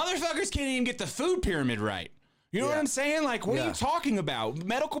 motherfuckers can't even get the food pyramid right. You know what I'm saying? Like, what are you talking about?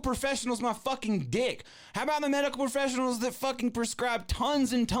 Medical professionals, my fucking dick. How about the medical professionals that fucking prescribe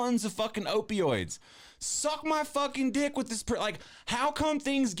tons and tons of fucking opioids? Suck my fucking dick with this. Like, how come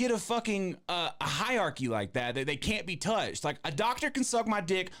things get a fucking a hierarchy like that they can't be touched? Like, a doctor can suck my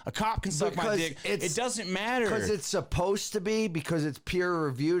dick, a cop can suck my dick. It doesn't matter. Because it's supposed to be, because it's peer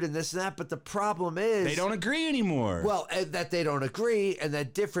reviewed and this and that. But the problem is they don't agree anymore. Well, that they don't agree, and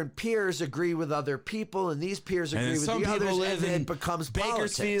that different peers agree with other people, and these peers agree with the others, and it becomes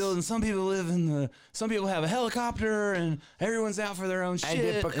Bakersfield, and some people some people have a helicopter, and everyone's out for their own shit. And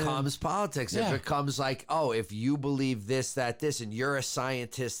it becomes politics. It becomes like, oh, if you believe this, that, this, and you're a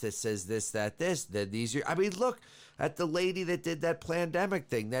scientist that says this, that, this, then these are. I mean, look at the lady that did that pandemic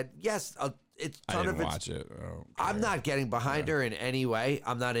thing. That it's. I didn't watch it. I'm not getting behind her in any way.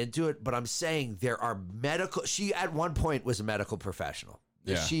 I'm not into it, but I'm saying there are medical. She at one point was a medical professional.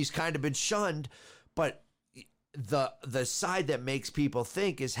 Yeah. She's kind of been shunned, but the side that makes people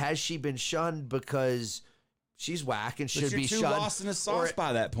think is, has she been shunned because she's whack and should be shunned? You're too lost in the sauce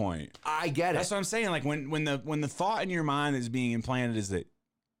by that point. I get it. That's what I'm saying. Like when the thought in your mind is being implanted is that,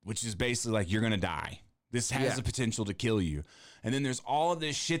 which is basically like you're gonna die. This has the potential to kill you. And then there's all of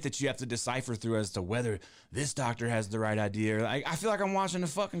this shit that you have to decipher through as to whether this doctor has the right idea. I feel like I'm watching a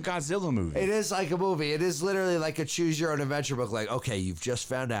fucking Godzilla movie. It is like a movie. It is literally like a choose your own adventure book. Like, okay, you've just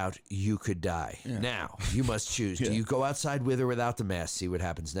found out you could die. Yeah. Now, you must choose. Do you go outside with or without the mask? See what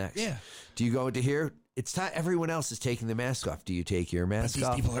happens next. Yeah. Do you go into here? It's time. Everyone else is taking the mask off. Do you take your mask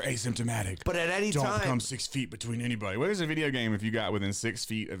off? These people are asymptomatic. But at any time, don't become 6 feet between anybody. What is a video game if you got within 6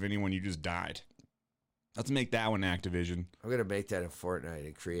 feet of anyone you just died? Let's make that one Activision. I'm gonna make that in Fortnite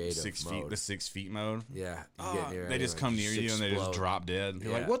in creative 6 mode. feet, the 6 feet mode. Yeah, they just come near you and they just drop dead.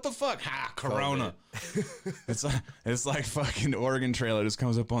 You're like, what the fuck? Ha, Corona. it's like fucking Oregon Trail. It just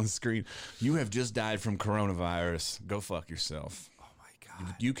comes up on the screen. You have just died from coronavirus. Go fuck yourself.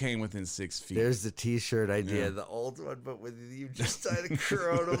 You came within 6 feet. There's the T-shirt idea, the old one, but with you just died of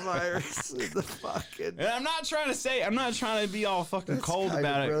coronavirus. The fucking. And I'm not trying to be all fucking cold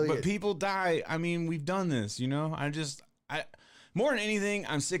about it, but people die. I mean, we've done this, you know. More than anything,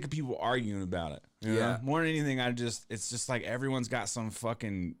 I'm sick of people arguing about it. You know? More than anything, it's just like everyone's got some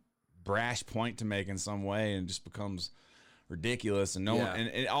fucking brash point to make in some way, and it just becomes ridiculous, and and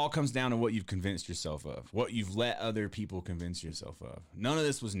it all comes down to what you've convinced yourself of, what you've let other people convince yourself of. None of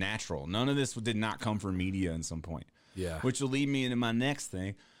this was natural. None of this did not come from media at some point. Yeah, which will lead me into my next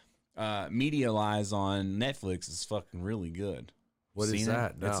thing. Media Lies on Netflix is fucking really good. What is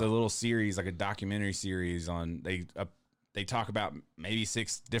that? No. It's a little series, like a documentary series on they talk about maybe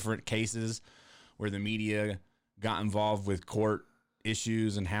 6 different cases where the media got involved with court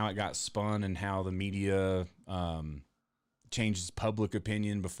issues and how it got spun and how the media changes public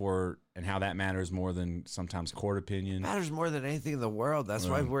opinion before and how that matters more than sometimes court opinion. Matters more than anything in the world. That's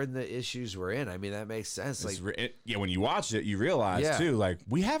why we're in the issues we're in. I mean, that makes sense. When you watch it, you realize too, like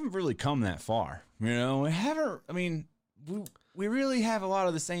we haven't really come that far. You know, we haven't. I mean, we really have a lot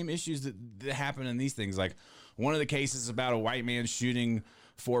of the same issues that happen in these things. Like one of the cases about a white man shooting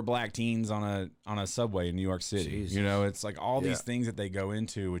 4 black teens on a subway in New York City. Jesus. You know, it's like all these things that they go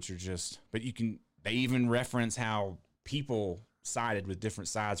into, which are just. But they even reference how people sided with different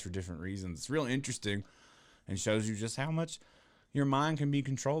sides for different reasons. It's real interesting and shows you just how much your mind can be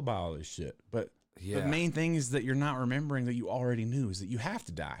controlled by all this shit. But the main thing is that you're not remembering that you already knew is that you have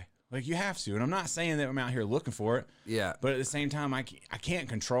to die. Like you have to. And I'm not saying that I'm out here looking for it. Yeah. But at the same time, I can't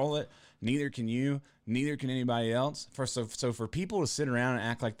control it. Neither can you. Neither can anybody else. So for people to sit around and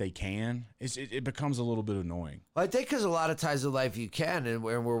act like they can, it becomes a little bit annoying. Well, I think because a lot of times in life you can, and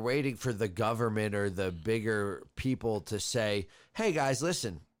we're waiting for the government or the bigger people to say, hey, guys,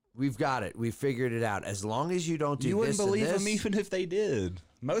 listen, we've got it. We figured it out. As long as you don't do this. You wouldn't believe them even if they did.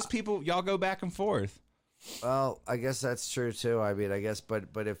 Most people, y'all go back and forth. Well, I guess that's true, too. I mean, I guess, but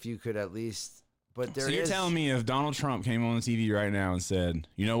if you could at least... But so you're telling me if Donald Trump came on the TV right now and said,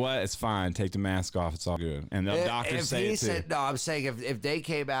 you know what, it's fine, take the mask off, it's all good. And the doctors say it too. No, I'm saying if they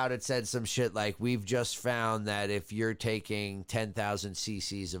came out and said some shit like, we've just found that if you're taking 10,000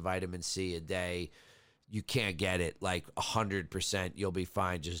 cc's of vitamin C a day, you can't get it like 100%, you'll be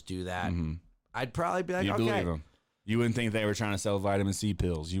fine, just do that. Mm-hmm. I'd probably be like, you believe them. You wouldn't think they were trying to sell vitamin C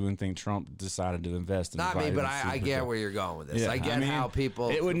pills. You wouldn't think Trump decided to invest in not me, but I get where you're going with this. Yeah, I get how people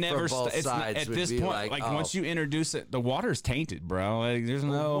it would never from both sides at this point. Like once you introduce it, the water's tainted, bro. Like there's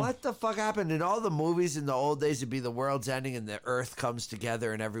no what the fuck happened in all the movies in the old days. It'd be the world's ending and the Earth comes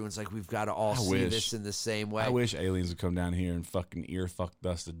together and everyone's like, we've got to all see this in the same way. I wish aliens would come down here and fucking ear fuck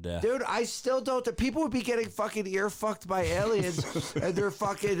us to death, dude. I still don't. People would be getting fucking ear fucked by aliens, and they're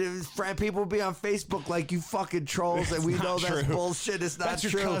fucking people would be on Facebook like, you fucking trolls, and we know that. That's bullshit. It's not That's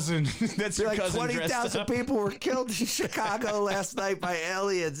true. Your cousin. That's your like cousin. 20,000 people were killed in Chicago last night by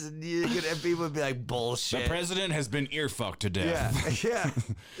aliens, and people would be like, bullshit. The president has been ear fucked to death.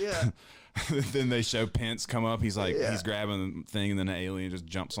 Yeah. Then they show Pence come up. He's like, he's grabbing the thing, and then an alien just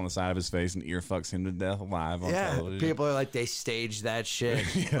jumps on the side of his face and ear fucks him to death live on television. People are like, they staged that shit.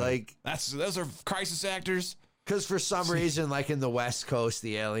 Like those are crisis actors. Because for some reason, like in the West Coast,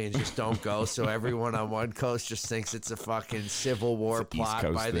 the aliens just don't go. So everyone on one coast just thinks it's a fucking Civil War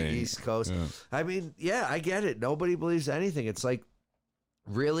plot by the East Coast. Yeah. I mean, I get it. Nobody believes anything. It's like,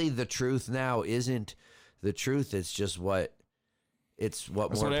 really, the truth now isn't the truth. It's just what more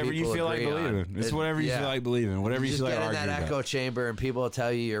whatever you feel like believing. It's whatever you feel like believing. Whatever you feel like arguing about. Get in that echo chamber, and people will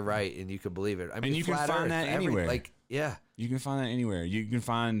tell you you're right, and you can believe it. I mean, and you can find that anywhere. You can find that anywhere. You can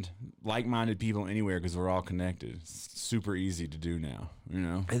find like-minded people anywhere because we're all connected. It's super easy to do now, you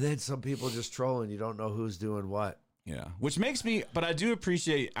know? And then some people just troll and you don't know who's doing what. Yeah. Which makes me, but I do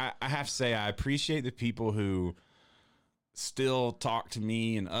appreciate, I have to say, I appreciate the people who still talk to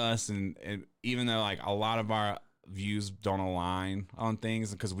me and us, and even though like a lot of our views don't align on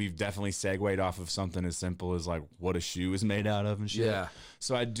things, because we've definitely segued off of something as simple as like what a shoe is made out of and shit. Yeah.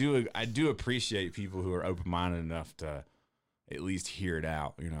 So I do appreciate people who are open-minded enough to at least hear it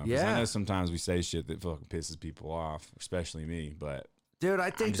out, you know. Because I know sometimes we say shit that fucking pisses people off, especially me. But dude, I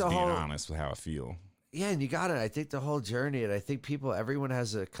think I'm just being honest with how I feel. Yeah, and you got it. I think the whole journey, and I think everyone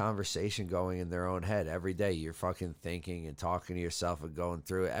has a conversation going in their own head every day. You're fucking thinking and talking to yourself and going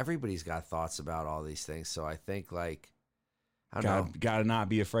through it. Everybody's got thoughts about all these things. So I think, like, I don't know. Got to not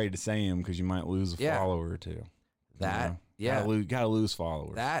be afraid to say them because you might lose a follower or two. That, Gotta lose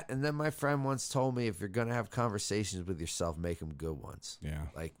followers. That, and then my friend once told me, if you're going to have conversations with yourself, make them good ones. Yeah.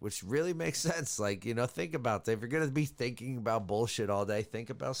 Like, which really makes sense. Like, you know, think about that. If you're going to be thinking about bullshit all day, think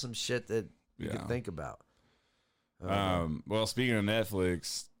about some shit that you can think about. Well, speaking of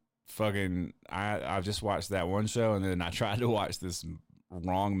Netflix, fucking, I've just watched that one show, and then I tried to watch this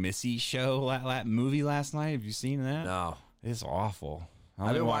Wrong Missy show, that movie last night. Have you seen that? No. It's awful.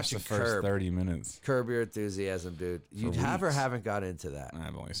 I've been watching the first 30 minutes. Curb Your Enthusiasm, dude. You have or haven't got into that?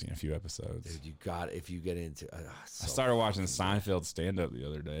 I've only seen a few episodes. Dude, if you get into it. I started watching Seinfeld stand-up the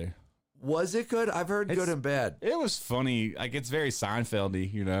other day. Was it good? I've heard good and bad. It was funny. Like, it's very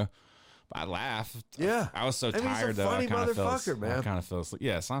Seinfeld-y, you know? I laughed. Yeah. I was so tired, he's a though. funny motherfucker, man. I kind of fell asleep.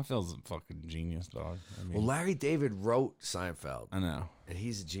 Yeah, Seinfeld's a fucking genius, dog. I mean, Well, Larry David wrote Seinfeld. I know. And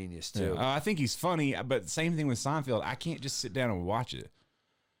he's a genius, too. Yeah. I think he's funny, but same thing with Seinfeld. I can't just sit down and watch it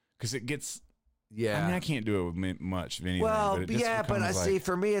because it gets... Yeah. I mean, I can't do it with much of anything. Well, but I see,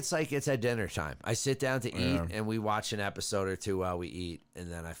 for me, it's like it's at dinner time. I sit down to eat, and we watch an episode or two while we eat,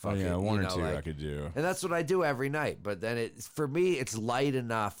 and then I fucking one or two I could do. And that's what I do every night. But then for me, it's light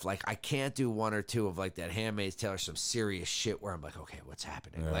enough. Like I can't do one or two of like that Handmaid's Tale or some serious shit where I'm like, okay, what's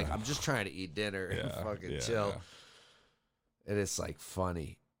happening? Yeah. Like I'm just trying to eat dinner and fucking chill. And it's like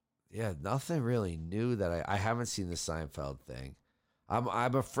funny. Yeah, nothing really new that I haven't seen the Seinfeld thing.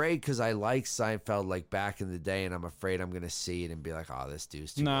 I'm afraid because I like Seinfeld like back in the day, and I'm afraid I'm gonna see it and be like, oh, this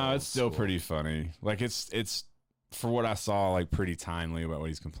dude's too old it's still school. pretty funny. Like it's for what I saw, like pretty timely about what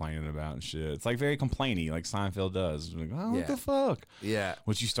he's complaining about and shit. It's like very complainy, like Seinfeld does. Like, oh, what the fuck? Yeah.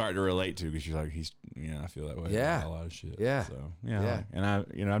 Which you start to relate to because you're like, I feel that way. Yeah. About a lot of shit. Yeah. So yeah. And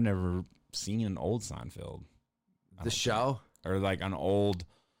I've never seen an old Seinfeld. The show or like an old.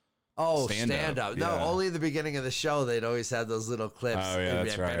 Oh, stand up. No, only in the beginning of the show they'd always have those little clips. Oh, yeah,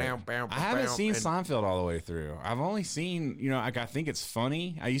 that's right. I haven't seen Seinfeld all the way through. I've only seen, like I think it's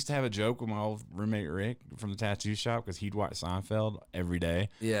funny. I used to have a joke with my old roommate Rick from the tattoo shop because he'd watch Seinfeld every day.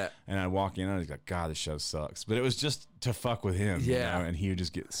 Yeah. And I'd walk in and I'd be like, God, this show sucks. But it was just to fuck with him. Yeah. And he would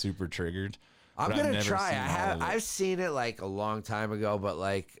just get super triggered. I'm gonna try. I've seen it like a long time ago, but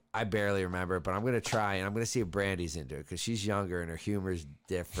like I barely remember it. But I'm gonna try, and I'm gonna see if Brandy's into it because she's younger and her humor's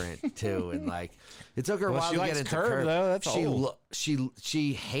different too. And like it took her a while to get into Curb. Though. That's old.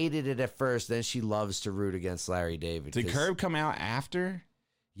 She hated it at first, then she loves to root against Larry David. Did Curb come out after?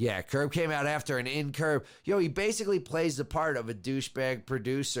 Yeah, Curb came out after, and in Curb, he basically plays the part of a douchebag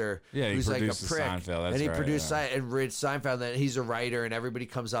producer who's like a prick. Seinfeld, and he produced and Rich Seinfeld, and he's a writer, and everybody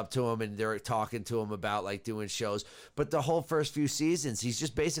comes up to him, and they're talking to him about like doing shows. But the whole first few seasons, he's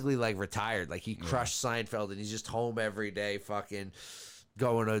just basically like retired. Like he crushed Seinfeld, and he's just home every day, fucking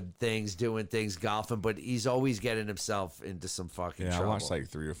going to things, doing things, golfing. But he's always getting himself into some fucking trouble. I watched like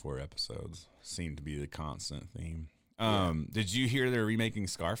 3 or 4 episodes. Seemed to be the constant theme. Did you hear they're remaking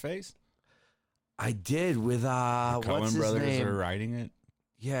Scarface? I did with the what's his brothers name? are writing it.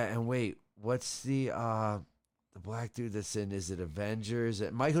 Yeah, and wait, what's the black dude that's in? Is it Avengers?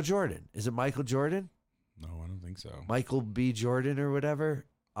 Michael Jordan? Is it Michael Jordan? No, I don't think so. Michael B. Jordan or whatever.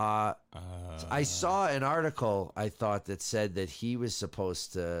 I saw an article I thought that said that he was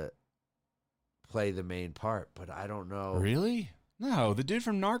supposed to play the main part, but I don't know. Really? No, the dude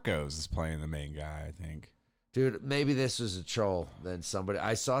from Narcos is playing the main guy, I think. Dude, maybe this was a troll. Then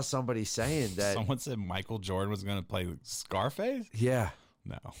I saw somebody saying that someone said Michael Jordan was going to play Scarface. Yeah,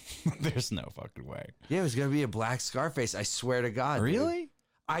 no, there's no fucking way. Yeah, it was going to be a black Scarface. I swear to God. Really?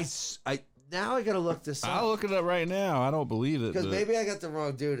 Dude. Now I got to look this up. I'll look it up right now. I don't believe it because maybe I got the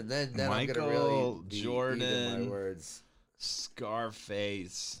wrong dude, and then I'm going to really Jordan my words.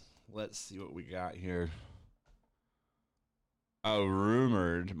 Scarface. Let's see what we got here. Oh,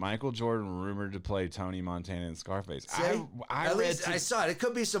 rumored. Michael Jordan rumored to play Tony Montana in Scarface. See? I saw it. It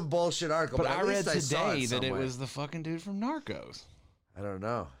could be some bullshit article, but I read today that it was the fucking dude from Narcos. I don't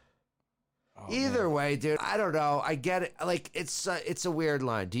know. Either way, dude, I don't know. I get it. Like it's a weird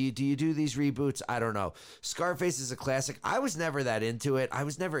line. Do you do these reboots? I don't know. Scarface is a classic. I was never that into it. I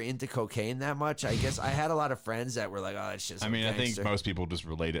was never into cocaine that much. I guess I had a lot of friends that were like, "Oh, that shit's." I mean, gangster. I think most people just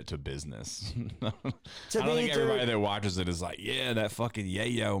relate it to business. I don't me, think everybody that watches it is like, "Yeah, that fucking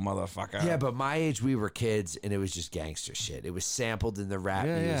yayo motherfucker." Yeah, but my age, we were kids, and it was just gangster shit. It was sampled in the rap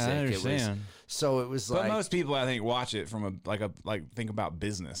music. Yeah, I understand. So it was like. But most people, I think, watch it from think about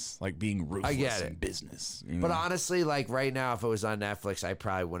business, like being ruthless in business. You know? But honestly, like right now, if it was on Netflix, I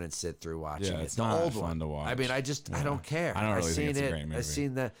probably wouldn't sit through watching it. It's the not old fun one to watch. I mean, I don't care. I don't really think it's a great movie. I've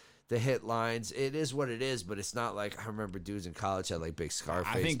seen the hit lines. It is what it is, but it's not like I remember dudes in college had like big Scarface.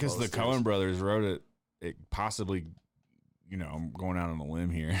 I think because the Coen brothers wrote it, it possibly, I'm going out on a limb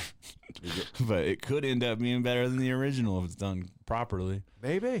here, but it could end up being better than the original if it's done properly.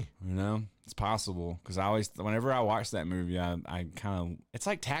 Maybe. It's possible because whenever I watch that movie, I kind of, it's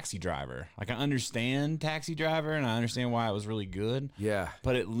like Taxi Driver. Like I understand Taxi Driver and I understand why it was really good. Yeah.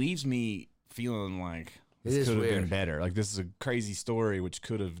 But it leaves me feeling like this could have been better. Like this is a crazy story which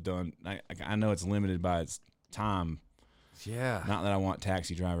could have done. I know it's limited by its time. Yeah. Not that I want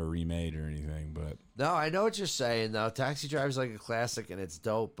Taxi Driver remade or anything, but no, I know what you're saying though. Taxi Driver is like a classic and it's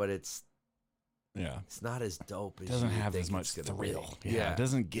dope, but it's Yeah. It's not as dope as doesn't you have think as much it's gonna thrill. be. Yeah. It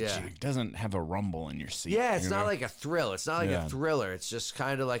doesn't get you. It doesn't have a rumble in your seat. Yeah, it's not like a thrill. It's not like Yeah. a thriller. It's just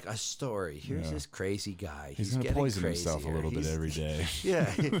kind of like a story. Here's this crazy guy. He's going to poison himself a little bit every day.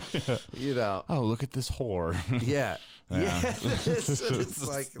 Yeah. You know. Oh, look at this whore. Yeah. Yeah.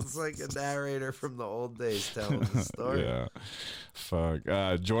 It's like a narrator from the old days telling the story. Yeah.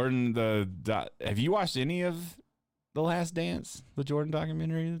 Fuck. Jordan, have you watched any of The Last Dance, the Jordan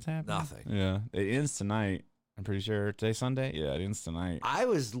documentary that's happening? Nothing. Yeah. It ends tonight. I'm pretty sure today's Sunday. Yeah, it ends tonight. I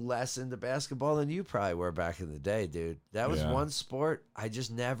was less into basketball than you probably were back in the day, dude. That was one sport I just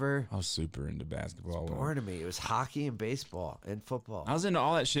never. I was super into basketball. Bored to me. It was hockey and baseball and football. I was into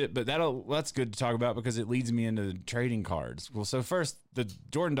all that shit, but that's good to talk about because it leads me into trading cards. Well, so first, the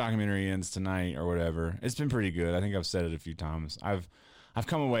Jordan documentary ends tonight or whatever. It's been pretty good. I think I've said it a few times. I've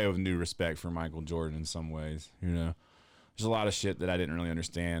come away with new respect for Michael Jordan in some ways. You know, there's a lot of shit that I didn't really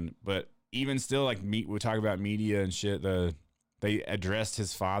understand, but even still, like we talk about media and shit. They addressed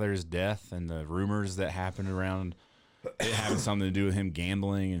his father's death and the rumors that happened around it having something to do with him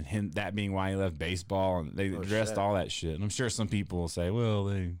gambling and him that being why he left baseball. And they addressed all that shit. And I'm sure some people will say, well,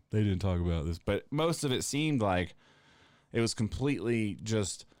 they didn't talk about this, but most of it seemed like it was completely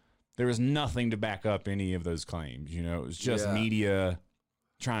just there was nothing to back up any of those claims. You know, it was just media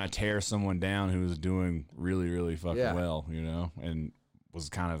trying to tear someone down who was doing really, really fucking well. You know, and was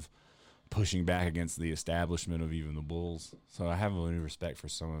kind of pushing back against the establishment of even the Bulls. So I have a little respect for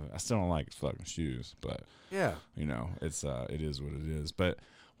some of it. I still don't like his fucking shoes, but you know, it is what it is. But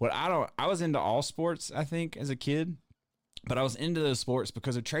I was into all sports, I think, as a kid, but I was into those sports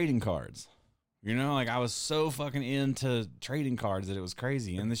because of trading cards. You know, like I was so fucking into trading cards that it was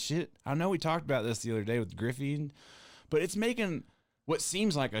crazy. And the shit, I know we talked about this the other day with Griffey, but it's making what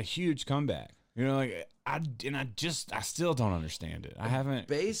seems like a huge comeback. You know, like I still don't understand it. I haven't.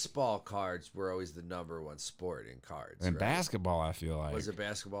 Baseball cards were always the number one sport in cards. And basketball, I feel like. Was it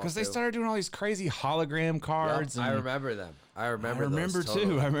basketball? Because they started doing all these crazy hologram cards. Yep, I remember them. I remember those, too.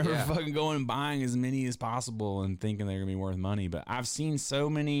 Totally. I remember fucking going and buying as many as possible and thinking they're gonna be worth money. But I've seen so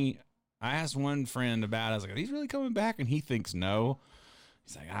many. I asked one friend about it. I was like, "Are these really coming back?" And he thinks no.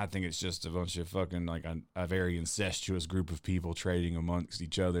 He's like, I think it's just a bunch of fucking like a very incestuous group of people trading amongst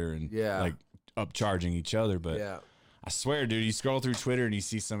each other and like upcharging each other. But I swear, dude, you scroll through Twitter and you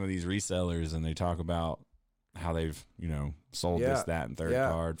see some of these resellers and they talk about how they've, you know, sold this, that, and third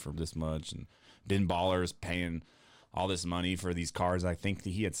card for this much. And Ben Baller's paying all this money for these cards I think that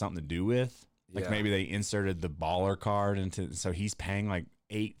he had something to do with. Like maybe they inserted the Baller card into, so he's paying like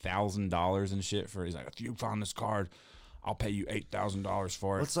 $8,000 and shit for, he's like, if you found this card, I'll pay you $8,000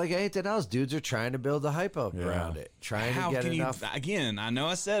 for it. Well, it's like anything else. Dudes are trying to build a hype up around it. Trying to get enough. Again, I know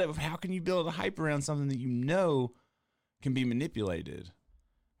I said it, but how can you build a hype around something that you know can be manipulated?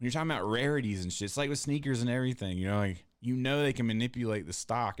 When you're talking about rarities and shit, it's like with sneakers and everything. You know, like you know they can manipulate the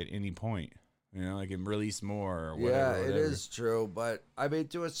stock at any point. You know, they can release more or whatever. Yeah, it is true. But, I mean,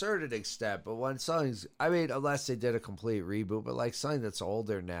 to a certain extent. But when something's, I mean, unless they did a complete reboot, but like something that's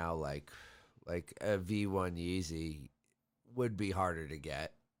older now, like a V1 Yeezy would be harder to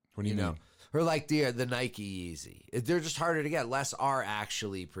get. What do you mean? Or like the Nike Yeezy. They're just harder to get. Less are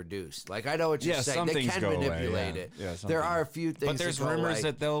actually produced. Like, I know what you're saying. They can manipulate it. Yeah, there are a few things. But there's rumors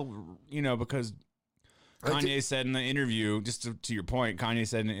that they'll, you know, because Kanye said in the interview, just to your point, Kanye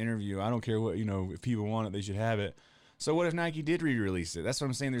said in the interview, I don't care what, you know, if people want it, they should have it. So what if Nike did re-release it? That's what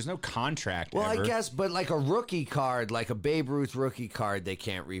I'm saying. There's no contract. Well, I guess, but like a rookie card, like a Babe Ruth rookie card, they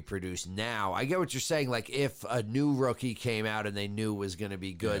can't reproduce now. I get what you're saying. Like if a new rookie came out and they knew was going to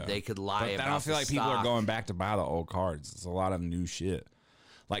be good, they could lie about it. I don't feel like people are going back to buy the old cards. It's a lot of new shit.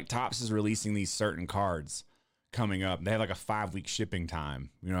 Like Topps is releasing these certain cards coming up. They have like a 5-week shipping time.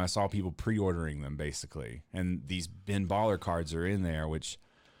 You know, I saw people pre-ordering them basically. And these Ben Baller cards are in there, which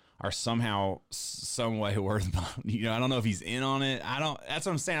are somehow some way worth, you know, I don't know if he's in on it. That's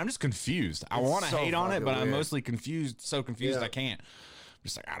what I'm saying. I'm just confused. I want to hate on it, but I'm mostly confused. So confused I can't. I'm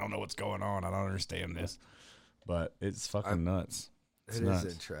just like, I don't know what's going on. I don't understand this, but it's fucking nuts. It is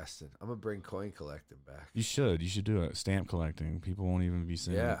interesting. I'm gonna bring coin collecting back. You should do it. Stamp collecting. People won't even be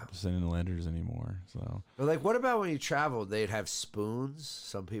sending letters anymore. So, but like, what about when you travel? They'd have spoons.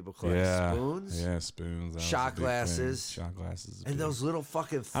 Some people collect spoons. Yeah, spoons. Shot glasses. Shot glasses. And those little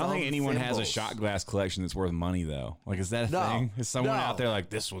fucking. I don't think anyone has a shot glass collection that's worth money though. Like, is that a thing? Is someone out there like,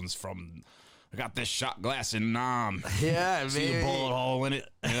 this one's from? I got this shot glass in Nam. Yeah, see a bullet hole in it.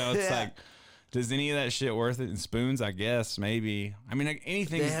 You know, it's like. Does any of that shit worth it? And spoons, I guess, maybe. I mean, like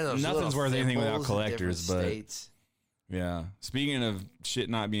anything. Nothing's worth anything without collectors. But yeah, speaking of shit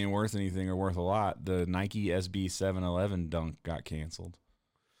not being worth anything or worth a lot, the Nike SB 711 dunk got canceled.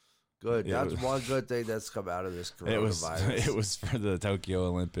 Good. That's one good thing that's come out of this coronavirus. It was for the Tokyo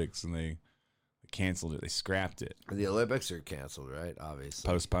Olympics, and they canceled it. They scrapped it. The Olympics are canceled, right? Obviously.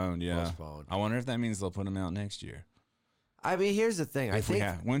 Postponed, yeah. Postponed. I wonder if that means they'll put them out next year. I mean, here's the thing.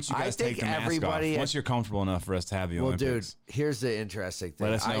 Once you guys take the mask off, once you're comfortable enough for us to have the Olympics. Well, dude, here's the interesting thing.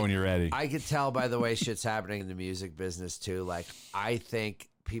 Let us know when you're ready. I can tell by the way shit's happening in the music business, too. Like, I think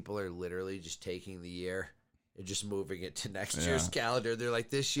people are literally just taking the year and just moving it to next year's calendar. They're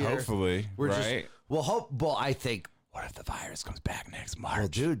like, this year. Hopefully, right? I think. What if the virus comes back next March? Well,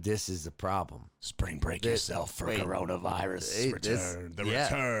 dude, this is the problem. Spring break yourself for coronavirus return. The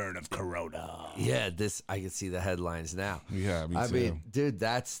return of Corona. Yeah, I can see the headlines now. Yeah, me too. I mean, dude,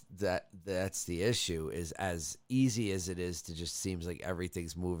 that's the issue. Is as easy as it is to just seems like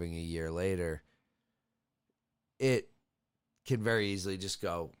everything's moving a year later. It can very easily just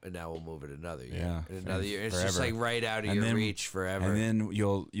go, and now we'll move it another year. Yeah, and another year. It's forever. just like right out of your reach forever. And then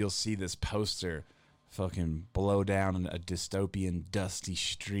you'll see this poster fucking blow down a dystopian dusty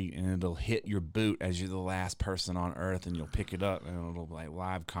street, and it'll hit your boot as you're the last person on earth, and you'll pick it up, and it'll be like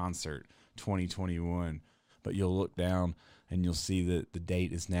live concert 2021. But you'll look down and you'll see that the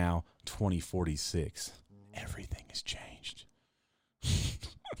date is now 2046. Everything has changed.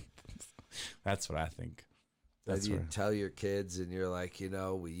 That's what I think. That's you tell your kids, and you're like,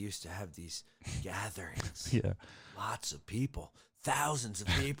 we used to have these gatherings. Yeah. Lots of people. Thousands of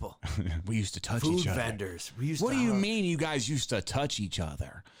people. We used to touch each other. Food vendors. What do you mean you guys used to touch each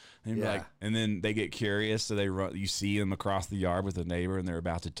other? And and then they get curious, so they run. You see them across the yard with a neighbor, and they're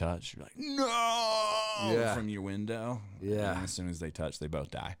about to touch. You're like, no, from your window. Yeah. And as soon as they touch, they both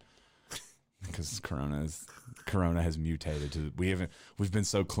die because Corona has mutated. We've been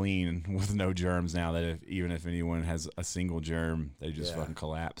so clean with no germs now that even if anyone has a single germ, they just fucking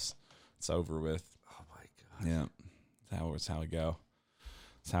collapse. It's over with. Oh my god. Yeah. That's how we go.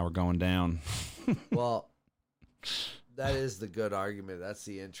 That's how we're going down. Well, that is the good argument. That's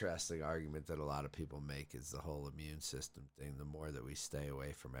the interesting argument that a lot of people make is the whole immune system thing. The more that we stay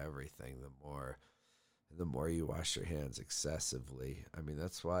away from everything, the more you wash your hands excessively. I mean,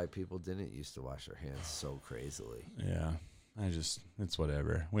 that's why people didn't used to wash their hands so crazily. Yeah. It's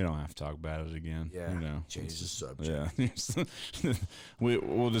whatever. We don't have to talk about it again. Yeah. Change the subject. Yeah.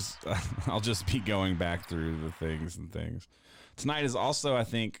 I'll just be going back through the things. Tonight is also, I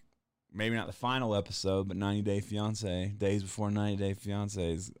think, maybe not the final episode, but 90 Day Fiancé. Days before 90 Day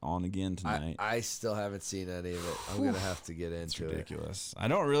Fiancé is on again tonight. I still haven't seen any of it. I'm going to have to get into it's ridiculous. I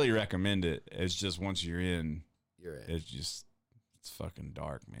don't really recommend it. It's just once you're in. It's fucking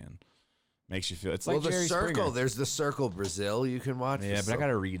dark, man. Makes you feel it's like the Jerry Circle. Springer. There's the Circle Brazil you can watch. Yeah, but I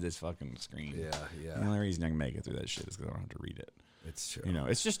gotta read this fucking screen. Yeah. The only reason I can make it through that shit is because I don't have to read it. It's true.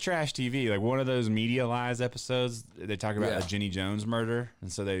 It's just trash TV. Like one of those Media Lies episodes. They talk about the Jenny Jones murder, and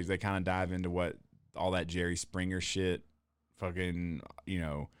so they kind of dive into what all that Jerry Springer shit. Fucking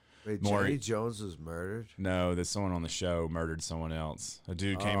Wait, Jenny Jones was murdered? No, that someone on the show murdered someone else. A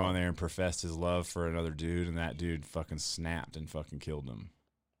dude came on there and professed his love for another dude, and that dude fucking snapped and fucking killed him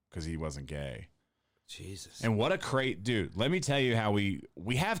because he wasn't gay. Jesus. And what a dude. Let me tell you how we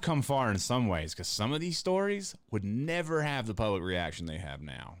have come far in some ways, because some of these stories would never have the public reaction they have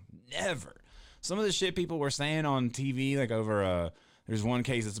now. Never. Some of the shit people were saying on TV, like over there's one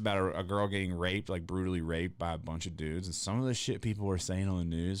case that's about a girl getting raped, like brutally raped by a bunch of dudes. And some of the shit people were saying on the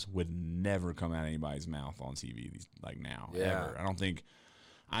news would never come out of anybody's mouth on TV like now. Yeah. Ever.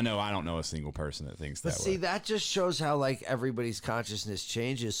 I don't know a single person that thinks that way. See, that just shows how like everybody's consciousness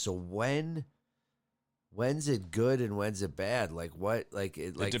changes. So when's it good and when's it bad? Like what?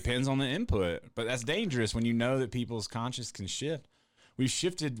 It depends on the input, but that's dangerous when you know that people's conscience can shift. We've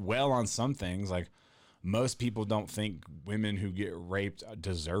shifted well on some things. Like most people don't think women who get raped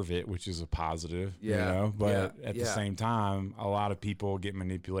deserve it, which is a positive. Yeah. But at the same time, a lot of people get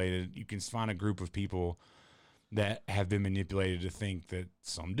manipulated. You can find a group of people that have been manipulated to think that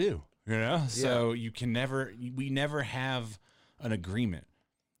some do. So we never have an agreement,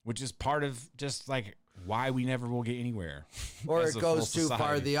 which is part of just like why we never will get anywhere. Or it goes too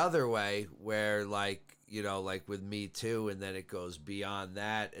far the other way where like with Me Too, and then it goes beyond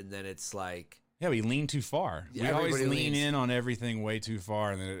that, and then it's like we lean too far. We always lean in on everything way too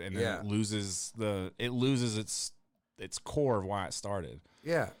far, and then it loses its core of why it started.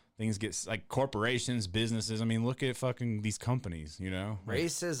 Yeah. Things get like corporations, businesses. I mean, look at fucking these companies,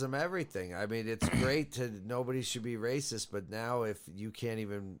 Racism, everything. I mean, it's great nobody should be racist, but now if you can't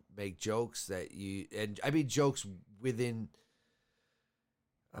even make jokes jokes within,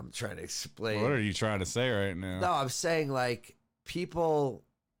 I'm trying to explain. What are you trying to say right now? No, I'm saying like people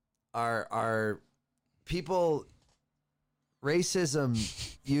racism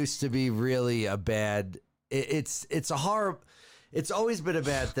used to be really a bad. It's a horror. It's always been a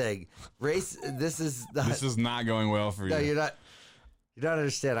bad thing. This is not going well for you. No, you're not. You don't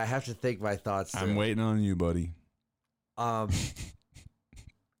understand. I have to think my thoughts through. I'm waiting on you, buddy. I'm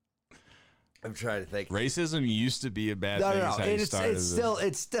trying to think. Racism used to be a bad thing. No. It's still.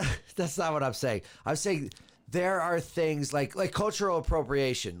 That's not what I'm saying. I'm saying there are things like cultural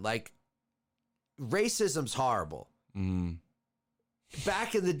appropriation. Like racism's horrible. Mm.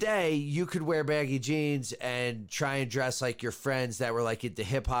 Back in the day, you could wear baggy jeans and try and dress like your friends that were like into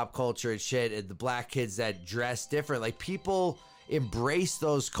hip hop culture and shit, and the black kids that dress different. Like people embraced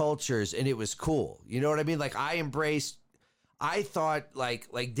those cultures, and it was cool. You know what I mean? Like I thought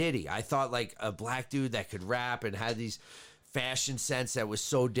like Diddy. I thought like a black dude that could rap and had these fashion sense that was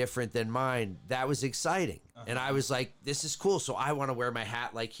so different than mine. That was exciting, and I was like, this is cool. So I want to wear my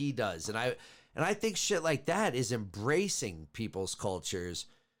hat like he does, and I think shit like that is embracing people's cultures,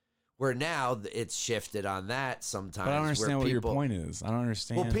 where now it's shifted on that sometimes. But I don't understand what your point is. I don't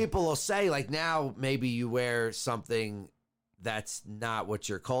understand. Well, people will say, like, now maybe you wear something that's not what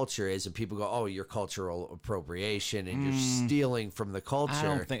your culture is, and people go, oh, you're cultural appropriation and you're stealing from the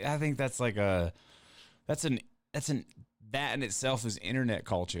culture. I think that's like that in itself is internet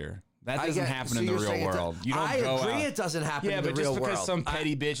culture. That doesn't happen in the real world. You don't go out. I agree it doesn't happen in the real world. Yeah, but just because some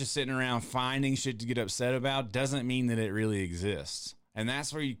petty bitch is sitting around finding shit to get upset about doesn't mean that it really exists. And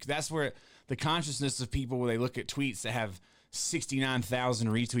that's where the consciousness of people, where they look at tweets that have 69,000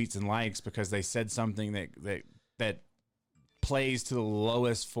 retweets and likes because they said something that plays to the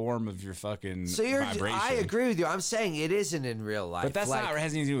lowest form of your fucking vibration. I agree with you. I'm saying it isn't in real life. But that's not, it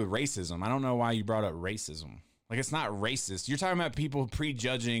has anything to do with racism. I don't know why you brought up racism. Like, it's not racist. You're talking about people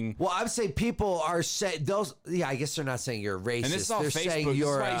prejudging. Well, I'm saying people are saying those. Yeah, I guess they're not saying you're racist. And this is all Facebook. This is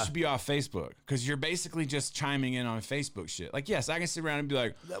why you should be off Facebook, because you're basically just chiming in on Facebook shit. Like, yes, I can sit around and be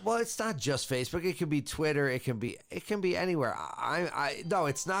like, well, it's not just Facebook. It can be Twitter. It can be anywhere. No,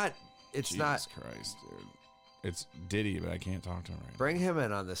 it's not. It's not. Jesus Christ, dude. It's Diddy, but I can't talk to him right now. Bring him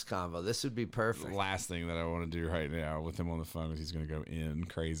in on this convo. This would be perfect. The last thing that I want to do right now with him on the phone is he's going to go in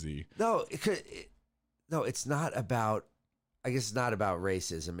crazy. No, no, it's not about, I guess it's not about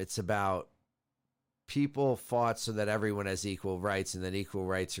racism. It's about people fought so that everyone has equal rights, and then equal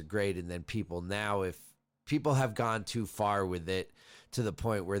rights are great. And then people now, if people have gone too far with it to the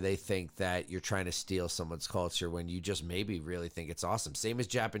point where they think that you're trying to steal someone's culture when you just maybe really think it's awesome. Same as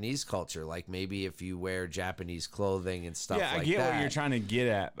Japanese culture. Like maybe if you wear Japanese clothing and stuff like that. Yeah, I get what you're trying to get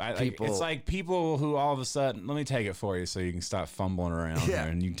at. It's like people who all of a sudden, let me take it for you so you can stop fumbling around there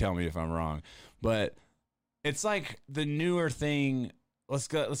and you can tell me if I'm wrong. But it's like the newer thing. Let's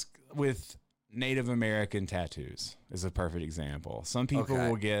go with Native American tattoos is a perfect example. Some people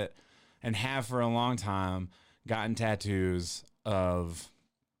will get and have for a long time gotten tattoos of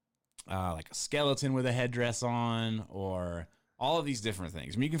like a skeleton with a headdress on, or all of these different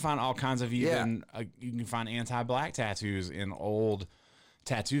things. I mean, you can find all kinds of you can find anti-black tattoos in old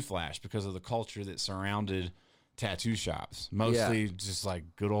Tattoo Flash because of the culture that surrounded tattoo shops. Mostly just like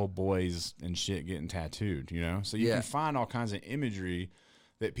good old boys and shit getting tattooed, you know? So you can find all kinds of imagery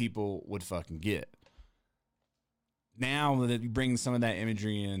that people would fucking get. Now that you bring some of that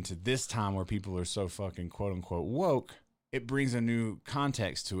imagery into this time where people are so fucking quote unquote woke, it brings a new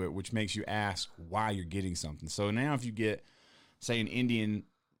context to it, which makes you ask why you're getting something. So now if you get, say, an Indian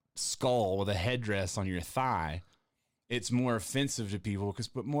skull with a headdress on your thigh, it's more offensive to people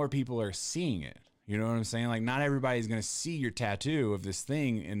but more people are seeing it. You know what I'm saying? Like, not everybody's going to see your tattoo of this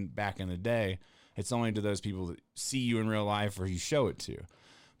thing back in the day. It's only to those people that see you in real life or you show it to.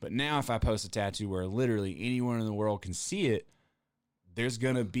 But now if I post a tattoo where literally anyone in the world can see it, there's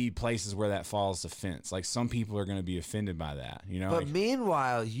going to be places where that falls offense. Like, some people are going to be offended by that, you know? But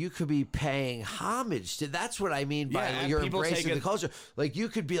meanwhile, you could be paying homage to, that's what I mean by you're embracing the culture. Like, you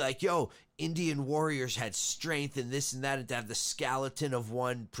could be like, yo, Indian warriors had strength and this and that, and to have the skeleton of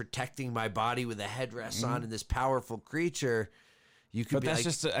one protecting my body with a headdress on and this powerful creature, you could but that's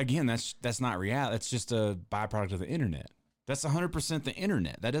just, again, that's not reality. That's just a byproduct of the internet. That's 100% the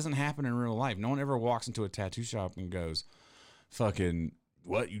internet. That doesn't happen in real life. No one ever walks into a tattoo shop and goes, fucking,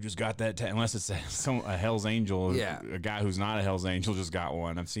 what, you just got that unless it's a Hell's Angel, a guy who's not a Hell's Angel just got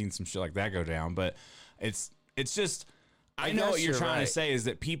one. I've seen some shit like that go down, but it's just, I know what you're trying to say is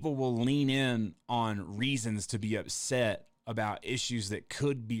that people will lean in on reasons to be upset about issues that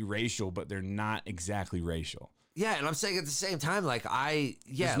could be racial, but they're not exactly racial. Yeah, and I'm saying at the same time, like,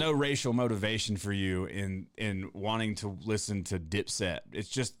 there's no racial motivation for you in wanting to listen to Dipset. It's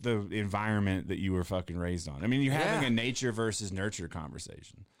just the environment that you were fucking raised on. I mean, you're having a nature versus nurture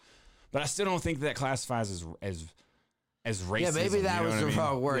conversation. But I still don't think that classifies as as racism. Yeah, maybe that was the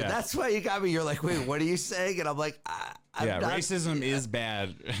wrong word. Yeah. That's why you got me. You're like, wait, what are you saying? And I'm like, racism is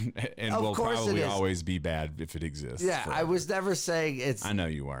bad and will probably always be bad if it exists. Yeah, forever. I was never saying it's... I know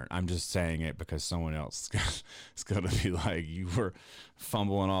you weren't. I'm just saying it because someone else is going to be like, you were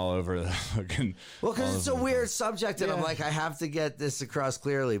fumbling all over the fucking... Well, because it's a weird subject, and I'm like, I have to get this across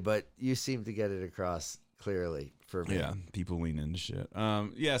clearly, but you seem to get it across clearly for me. Yeah, people lean into shit.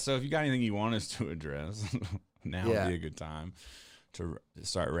 So if you got anything you want us to address, now would be a good time to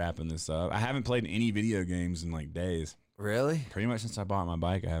start wrapping this up. I haven't played any video games in like days. Really? Pretty much since I bought my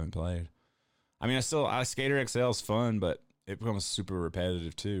bike, I haven't played. I mean, Skater XL is fun, but it becomes super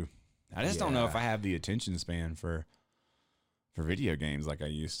repetitive too. I just don't know if I have the attention span for video games like I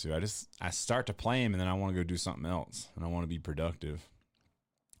used to. I start to play them and then I want to go do something else and I want to be productive.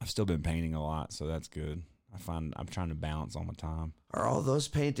 I've still been painting a lot, so that's good. I'm trying to balance all my time. Are all those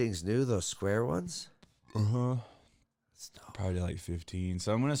paintings new, those square ones? Uh-huh. Probably like 15.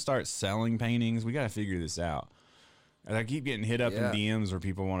 So I'm going to start selling paintings. We got to figure this out. And I keep getting hit up in DMs where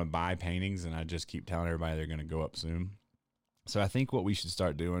people want to buy paintings, and I just keep telling everybody they're going to go up soon. So I think what we should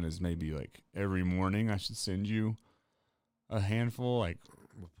start doing is maybe like every morning I should send you a handful, like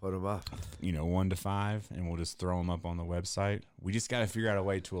we'll put them up, 1 to 5, and we'll just throw them up on the website. We just got to figure out a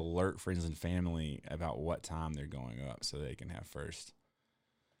way to alert friends and family about what time they're going up so they can have first.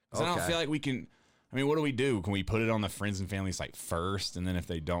 Because I don't feel like we can. I mean, what do we do? Can we put it on the friends and family site first, and then if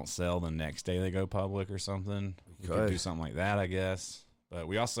they don't sell, the next day they go public or something? We could do something like that, I guess. But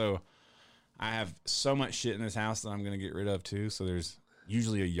I have so much shit in this house that I'm going to get rid of too. So there's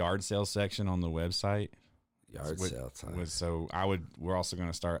usually a yard sale section on the website. Yard sale time. So we're also going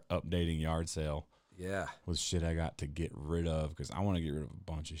to start updating yard sale. Yeah. With shit I got to get rid of because I want to get rid of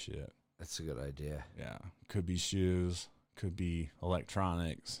a bunch of shit. That's a good idea. Yeah. Could be shoes. Could be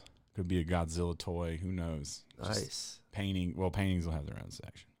electronics. Could be a Godzilla toy. Who knows? Nice. Just painting. Well, paintings will have their own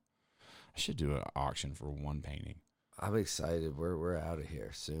section. I should do an auction for one painting. I'm excited. We're out of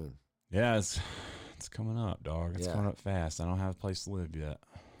here soon. Yeah, it's coming up, dog. It's coming up fast. I don't have a place to live yet.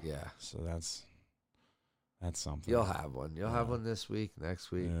 Yeah. So that's something. You'll have one. You'll have one this week,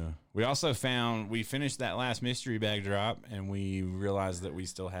 next week. Yeah. We also we finished that last mystery bag drop, and we realized that we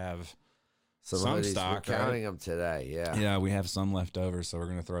still have some stock. We're counting them today. Yeah. Yeah, we have some left over, so we're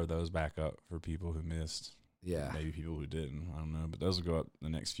going to throw those back up for people who missed. Yeah. Maybe people who didn't. I don't know, but those will go up the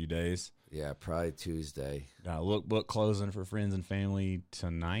next few days. Yeah, probably Tuesday. Got a lookbook closing for friends and family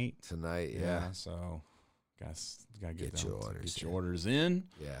tonight. Yeah. So, guys, gotta get your orders. Get your orders in.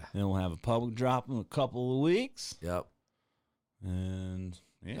 Yeah. Then we'll have a public drop in a couple of weeks. Yep. And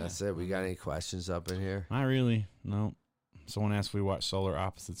that's it. We got any questions up in here? Not really. No. Someone asked if we watch Solar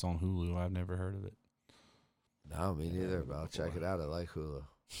Opposites on Hulu. I've never heard of it. No, me neither. But I'll check it out. I like Hulu.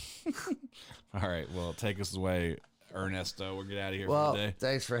 All right. Well, take us away, Ernesto. We'll get out of here for the day.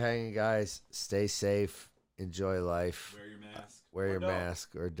 Thanks for hanging, guys. Stay safe. Enjoy life. Wear your mask. Wear your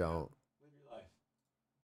mask or don't.